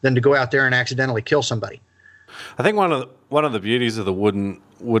than to go out there and accidentally kill somebody. I think one of the beauties of the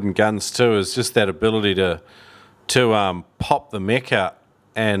wooden guns too is just that ability to pop the mech out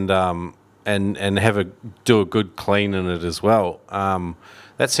and do a good clean in it as well.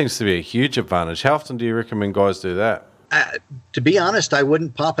 That seems to be a huge advantage. How often do you recommend guys do that? To be honest, I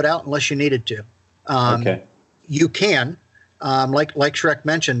wouldn't pop it out unless you needed to. Okay. You can, like Shrek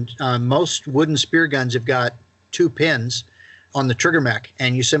mentioned, most wooden spear guns have got 2 pins on the trigger mech,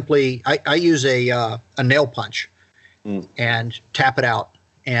 and you simply I use a nail punch and tap it out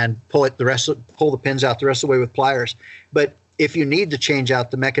and pull the pins out the rest of the way with pliers. But if you need to change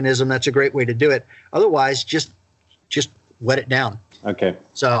out the mechanism, that's a great way to do it. Otherwise, just wet it down. Okay.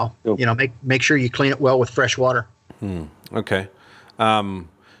 So cool. Make sure you clean it well with fresh water. Okay.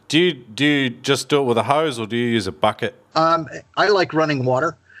 Do you just do it with a hose, or do you use a bucket? I like running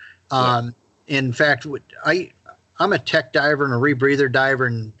water. In fact, I'm a tech diver and a rebreather diver,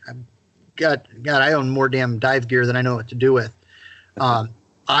 and I own more damn dive gear than I know what to do with.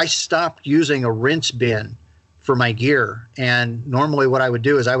 I stopped using a rinse bin for my gear, and normally what I would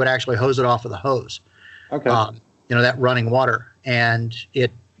do is I would actually hose it off with a hose. Okay. That running water, and you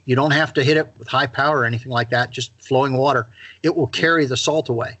don't have to hit it with high power or anything like that. Just flowing water, it will carry the salt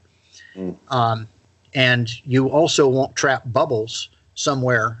away. And you also won't trap bubbles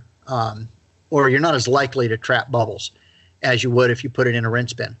somewhere, or you're not as likely to trap bubbles as you would if you put it in a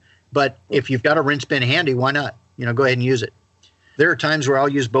rinse bin. But if you've got a rinse bin handy, why not? Go ahead and use it. There are times where I'll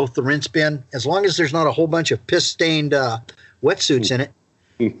use both the rinse bin, as long as there's not a whole bunch of piss-stained wetsuits in it.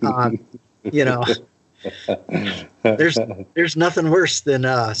 There's nothing worse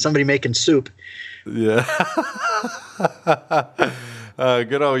than somebody making soup. Yeah.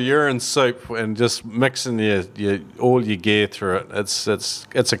 Good old urine soup and just mixing all your gear through it. It's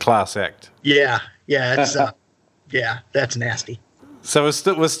a class act. Yeah, it's that's nasty. So we're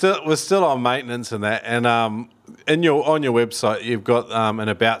still on maintenance and that, and on your website you've got an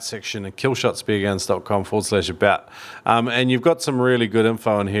about section at killshotspearguns.com/about, and you've got some really good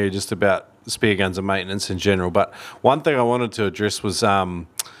info in here just about spear guns and maintenance in general. But one thing I wanted to address was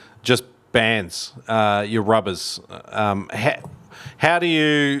just bands, your rubbers. How do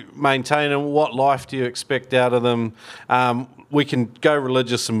you maintain them? What life do you expect out of them? We can go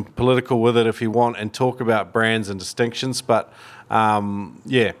religious and political with it if you want and talk about brands and distinctions, but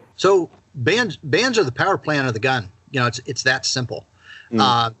yeah. So bands are the power plant of the gun. It's that simple.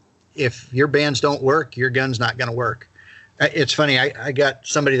 If your bands don't work, your gun's not going to work. It's funny. I got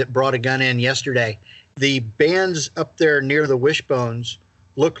somebody that brought a gun in yesterday. The bands up there near the wishbones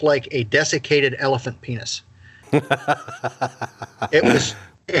look like a desiccated elephant penis.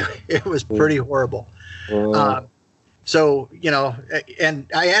 It was pretty horrible. So,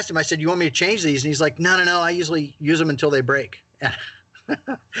 and I asked him, I said, you want me to change these? And he's like, no, I usually use them until they break. I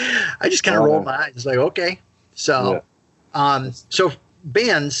just kind of rolled my eyes. It's like, okay. So, so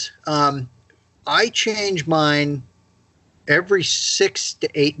bands, I change mine every 6 to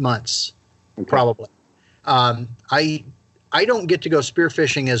 8 months, probably. I don't get to go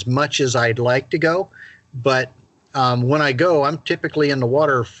spearfishing as much as I'd like to go, but when I go, I'm typically in the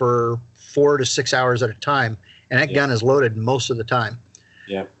water for 4 to 6 hours at a time, and that gun is loaded most of the time.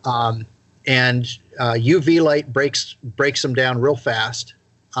 Yeah. And UV light breaks them down real fast.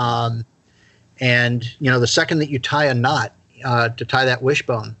 And the second that you tie a knot to tie that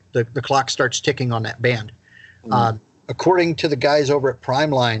wishbone, the clock starts ticking on that band. According to the guys over at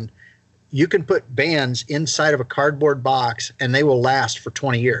Primeline, you can put bands inside of a cardboard box and they will last for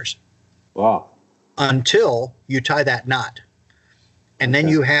 20 years. Wow. Until you tie that knot. And then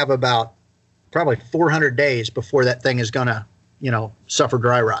you have about probably 400 days before that thing is going to, suffer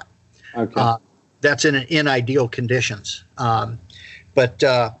dry rot. Okay. That's in ideal conditions. I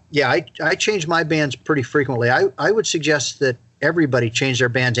change my bands pretty frequently. I would suggest that everybody change their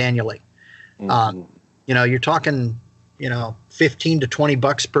bands annually. You're talking, $15 to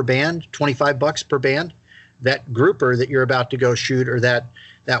 $20 per band, $25 per band. That grouper that you're about to go shoot, or that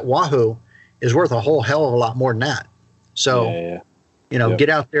wahoo, is worth a whole hell of a lot more than that. So, get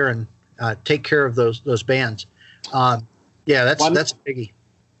out there and take care of those bands. That's a biggie.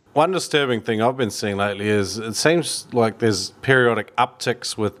 One disturbing thing I've been seeing lately is it seems like there's periodic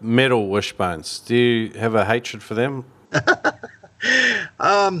upticks with metal wishbones. Do you have a hatred for them?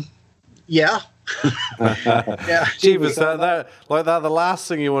 Yeah. Yeah. Jeebus, they're the last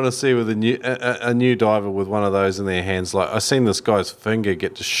thing you want to see with a new diver with one of those in their hands. Like I seen this guy's finger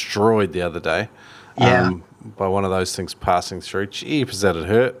get destroyed the other day by one of those things passing through. Jeepers, that'd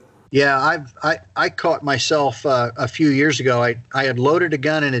hurt. Yeah, I caught myself a few years ago. I had loaded a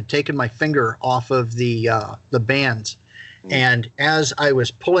gun and had taken my finger off of the bands, and as I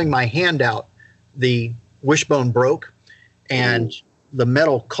was pulling my hand out, the wishbone broke, and the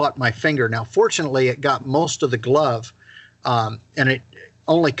metal caught my finger. Now, fortunately, it got most of the glove, and it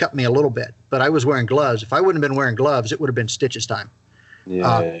only cut me a little bit. But I was wearing gloves. If I wouldn't have been wearing gloves, it would have been stitches time.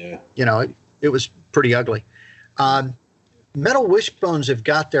 Yeah. You know, it was pretty ugly. Metal wishbones have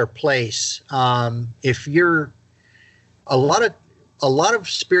got their place. If you're a lot of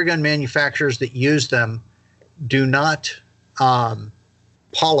spear gun manufacturers that use them do not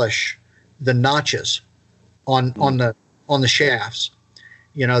polish the notches on the shafts.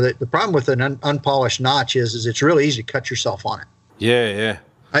 You know, the problem with an unpolished notch is it's really easy to cut yourself on it. Yeah.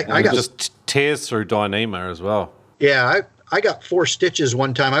 I got just tears through Dyneema as well. Yeah, I got 4 stitches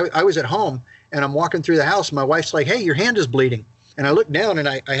one time. I was at home and I'm walking through the house. And my wife's like, "Hey, your hand is bleeding." And I looked down and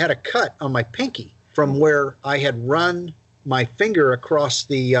I had a cut on my pinky from where I had run my finger across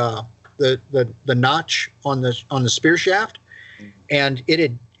the notch on the spear shaft, and it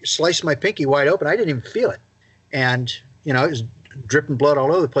had sliced my pinky wide open. I didn't even feel it, and you know, it was dripping blood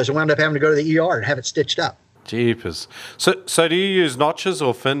all over the place. I wound up having to go to the ER and have it stitched up. Jeepers. So do you use notches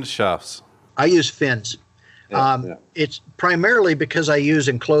or finned shafts? I use fins. It's primarily because I use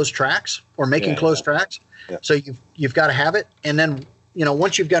enclosed tracks or make enclosed tracks. Yeah. So you've got to have it, and then you know,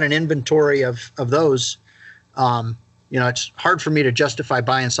 once you've got an inventory of those, you know, it's hard for me to justify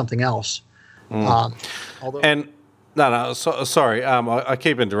buying something else. Sorry, I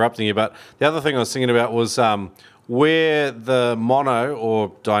keep interrupting you, but the other thing I was thinking about was where the mono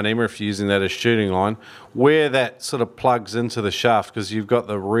or Dyneema, if you're using that as shooting line, where that sort of plugs into the shaft, because you've got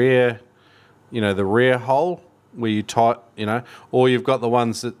the rear hole where you tie, you know, or you've got the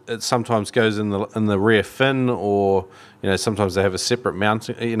ones that it sometimes goes in the rear fin, or you know, sometimes they have a separate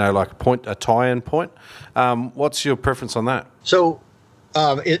mounting, you know, like a tie-in point. What's your preference on that? So,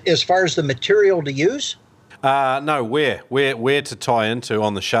 as far as the material to use, no, where to tie into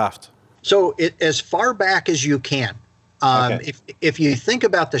on the shaft. So as far back as you can. Okay. If you think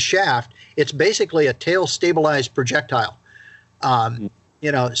about the shaft, it's basically a tail stabilized projectile.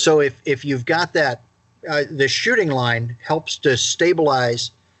 You know, so if you've got that, the shooting line helps to stabilize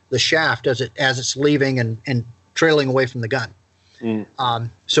the shaft as it's leaving and trailing away from the gun.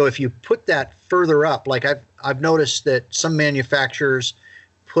 So if you put that further up, like I've noticed that some manufacturers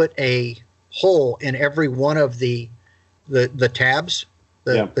put a hole in every one of the tabs,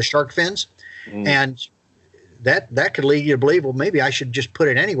 the shark fins, and that could lead you to believe, well, maybe I should just put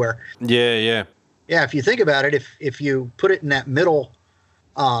it anywhere. Yeah. If you think about it, if you put it in that middle,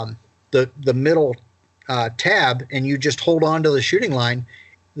 the middle tab, and you just hold on to the shooting line,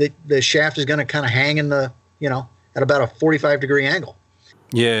 the shaft is going to kind of hang in the, you know, at about a 45-degree angle.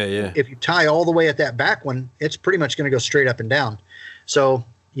 Yeah. If you tie all the way at that back one, it's pretty much going to go straight up and down. So,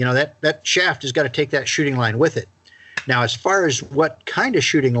 you know, that shaft has got to take that shooting line with it. Now, as far as what kind of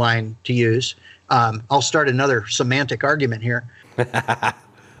shooting line to use, I'll start another semantic argument here.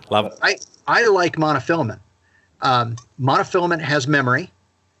 Love it. I like monofilament. Monofilament has memory,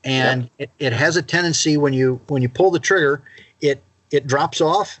 and it has a tendency when you pull the trigger, it drops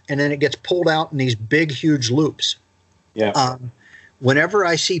off and then it gets pulled out in these big, huge loops. Yeah. Whenever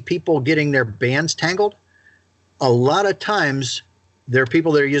I see people getting their bands tangled, a lot of times there are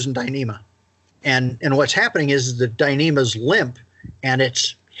people that are using Dyneema. And what's happening is the Dyneema's limp and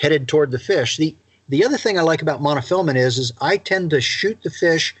it's headed toward the fish. The other thing I like about monofilament is I tend to shoot the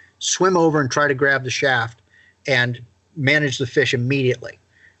fish, swim over and try to grab the shaft and manage the fish immediately.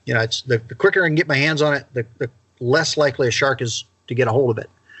 You know, it's the quicker I can get my hands on it, the less likely a shark is to get a hold of it.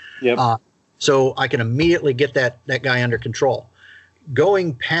 Yep. So I can immediately get that guy under control.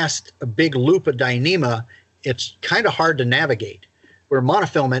 Going past a big loop of Dyneema, it's kind of hard to navigate. Where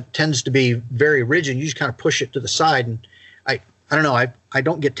monofilament tends to be very rigid, you just kind of push it to the side, and I don't know, I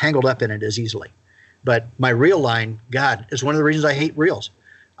don't get tangled up in it as easily. But my reel line, God, is one of the reasons I hate reels.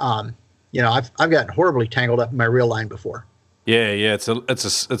 You know, I've gotten horribly tangled up in my reel line before. Yeah, it's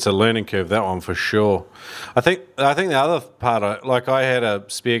a learning curve, that one, for sure. I think the other part, I had a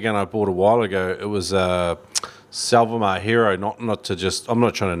spear gun I bought a while ago. It was a Salvamar Hero. Not to just, I'm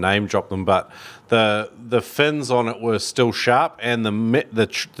not trying to name drop them, but the fins on it were still sharp, and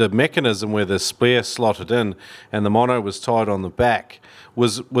the mechanism where the spear slotted in and the mono was tied on the back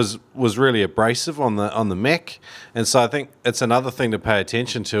was really abrasive on the mech. And so I think it's another thing to pay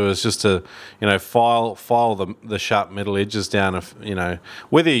attention to, is just to, you know, file the sharp metal edges down. If, you know,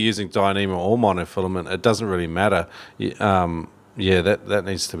 whether you're using Dyneema or monofilament, it doesn't really matter. That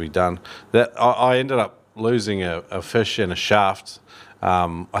needs to be done. That I ended up losing a fish and a shaft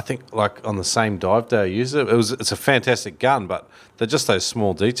I think like on the same dive day I used it. It's a fantastic gun, but they're just those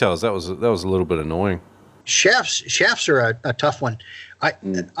small details. That was a little bit annoying. Shafts are a tough one.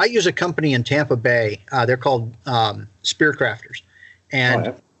 I use a company in Tampa Bay. They're called Spearcrafters,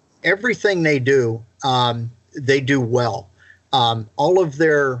 and everything they do well. All of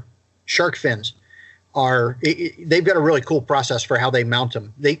their shark fins they've got a really cool process for how they mount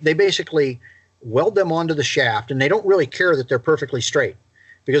them. They basically weld them onto the shaft, and they don't really care that they're perfectly straight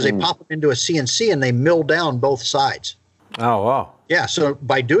because they pop them into a CNC and they mill down both sides. Oh, wow. Yeah, so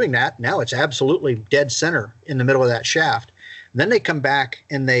by doing that, now it's absolutely dead center in the middle of that shaft. Then they come back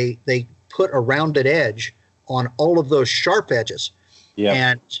and they put a rounded edge on all of those sharp edges. Yeah.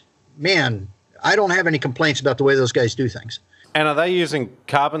 And man, I don't have any complaints about the way those guys do things. And are they using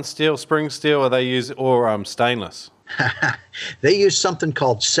carbon steel, spring steel, or stainless? They use something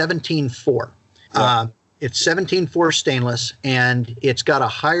called 17-4. Yeah. It's 17-4 stainless, and it's got a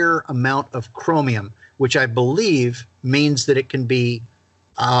higher amount of chromium, which I believe means that it can be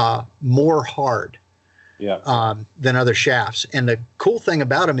more hard than other shafts. And the cool thing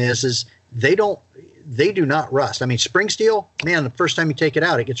about them is they do not rust. I mean, spring steel, man, the first time you take it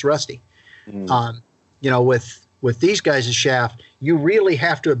out, it gets rusty. With these guys' shaft, you really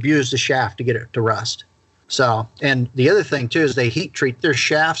have to abuse the shaft to get it to rust. So, and the other thing too is they heat treat their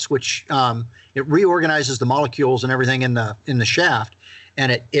shafts, which it reorganizes the molecules and everything in the shaft,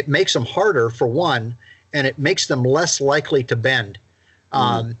 and it makes them harder for one, and it makes them less likely to bend,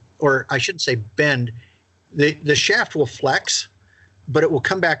 or I shouldn't say bend. The shaft will flex, but it will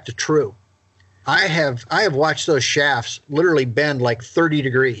come back to true. I have watched those shafts literally bend like 30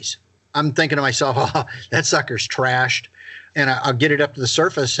 degrees. I'm thinking to myself, oh, that sucker's trashed, and I'll get it up to the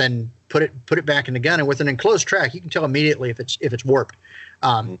surface and put it back in the gun. And with an enclosed track, you can tell immediately if it's warped,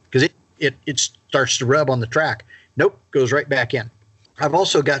 because it starts to rub on the track. Nope, goes right back in. I've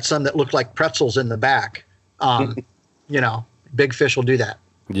also got some that look like pretzels in the back. Big fish will do that.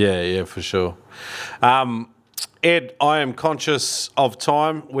 Yeah, for sure. Ed, I am conscious of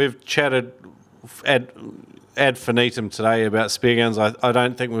time. We've chatted ad infinitum today about spear guns. I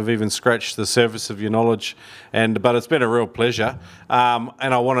don't think we've even scratched the surface of your knowledge, but it's been a real pleasure. And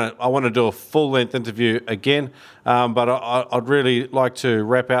I want to do a full-length interview again, but I'd really like to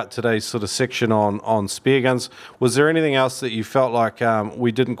wrap out today's sort of section on spear guns. Was there anything else that you felt like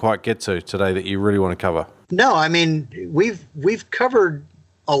we didn't quite get to today that you really want to cover? No, I mean we've covered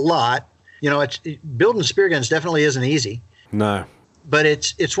a lot. Building spear guns definitely isn't easy. No, but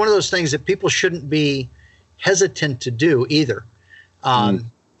it's one of those things that people shouldn't be hesitant to do either.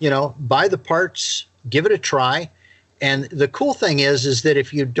 Buy the parts, give it a try. And the cool thing is that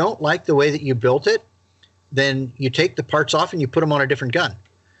if you don't like the way that you built it, then you take the parts off and you put them on a different gun.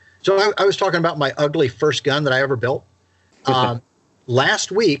 So I was talking about my ugly first gun that I ever built.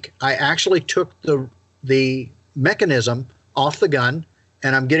 Last week, I actually took the mechanism off the gun,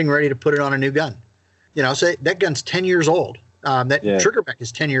 and I'm getting ready to put it on a new gun. So that gun's 10 years old. Trigger back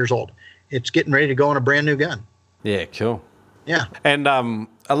is 10 years old. It's getting ready to go on a brand new gun. Yeah, cool. Yeah. And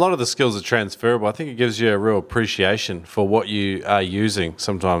a lot of the skills are transferable. I think it gives you a real appreciation for what you are using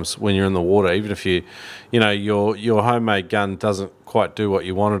sometimes when you're in the water, even if your homemade gun doesn't quite do what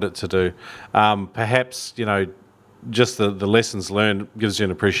you wanted it to do. Perhaps, just the lessons learned gives you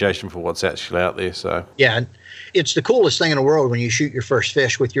an appreciation for what's actually out there. So yeah, it's the coolest thing in the world when you shoot your first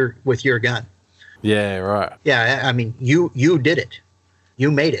fish with your gun. Yeah, right. Yeah, I mean, you did it. You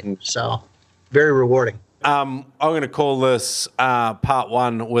made it. So very rewarding. I'm going to call this part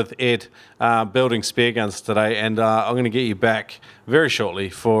one with Ed, building spear guns today, and I'm going to get you back very shortly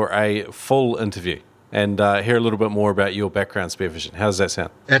for a full interview and hear a little bit more about your background spearfishing. How does that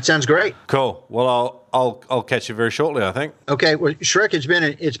sound? That sounds great. Cool. Well, I'll catch you very shortly, I think. Okay. Well, Shrek, it's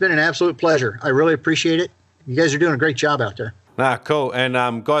been an absolute pleasure. I really appreciate it. You guys are doing a great job out there. Cool.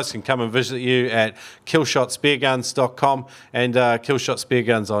 And guys can come and visit you at killshotspearguns.com and Killshot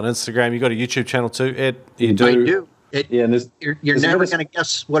Spearguns on Instagram. You got a YouTube channel too, Ed? You do. I do. And you're never going to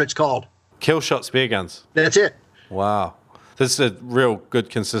guess what it's called. Killshot Spearguns. That's it. Wow. This is a real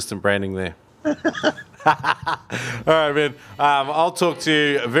good, consistent branding there. All right, man. I'll talk to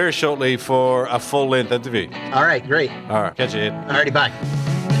you very shortly for a full-length interview. All right, great. All right, catch you, Ed. All righty, bye.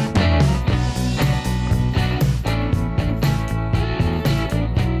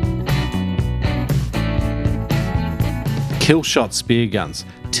 Killshot Spear Guns,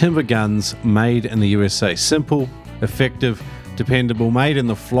 timber guns made in the USA. Simple, effective, dependable, made in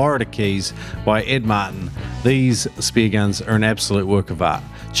the Florida Keys by Ed Martin. These spear guns are an absolute work of art.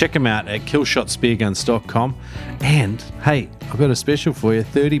 Check them out at killshotspearguns.com. And hey, I've got a special for you,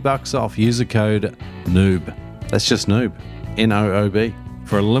 $30 off. Use the code NOOB. That's just NOOB. NOOB.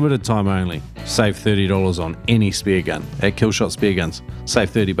 For a limited time only, save $30 on any spear gun at Killshot Spear Guns.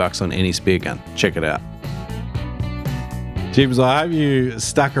 Save $30 on any spear gun. Check it out. Jeebs, I hope you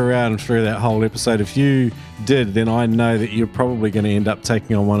stuck around through that whole episode. If you did, then I know that you're probably going to end up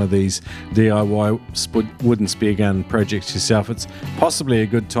taking on one of these DIY wooden spear gun projects yourself. It's possibly a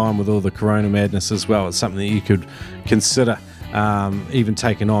good time with all the corona madness as well. It's something that you could consider even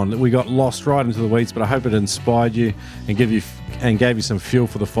taking on. We got lost right into the weeds, but I hope it inspired you and gave you some fuel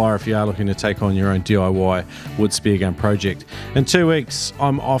for the fire if you are looking to take on your own DIY wood spear gun project. In 2 weeks,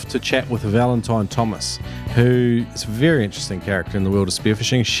 I'm off to chat with Valentine Thomas, who is a very interesting character in the world of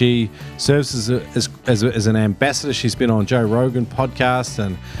spearfishing. She serves as an ambassador. She's been on Joe Rogan podcast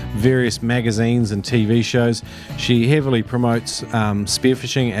and various magazines and TV shows. She heavily promotes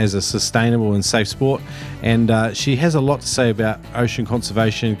spearfishing as a sustainable and safe sport, and she has a lot to say about ocean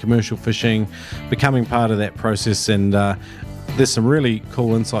conservation, commercial fishing, becoming part of that process, and there's some really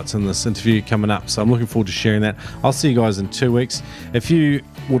cool insights in this interview coming up, so I'm looking forward to sharing that. I'll see you guys in 2 weeks. If you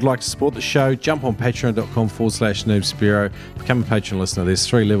would like to support the show, jump on patreon.com/NoobSpearo, become a patron listener. There's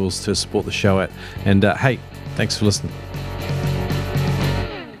 3 levels to support the show at, and hey, thanks for listening.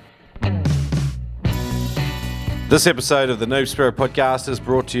 This episode of the Noob Spearo podcast is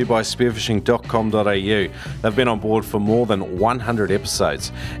brought to you by spearfishing.com.au. They've been on board for more than 100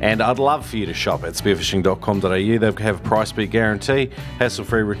 episodes, and I'd love for you to shop at spearfishing.com.au. They have a price beat guarantee,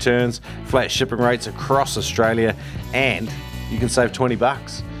 hassle-free returns, flat shipping rates across Australia, and you can save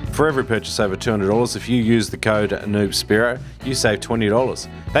 $20. For every purchase over $200, if you use the code NoobSpearo, you save $20.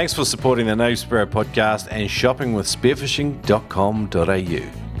 Thanks for supporting the Noob Spearo podcast and shopping with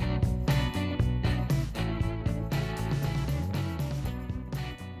spearfishing.com.au.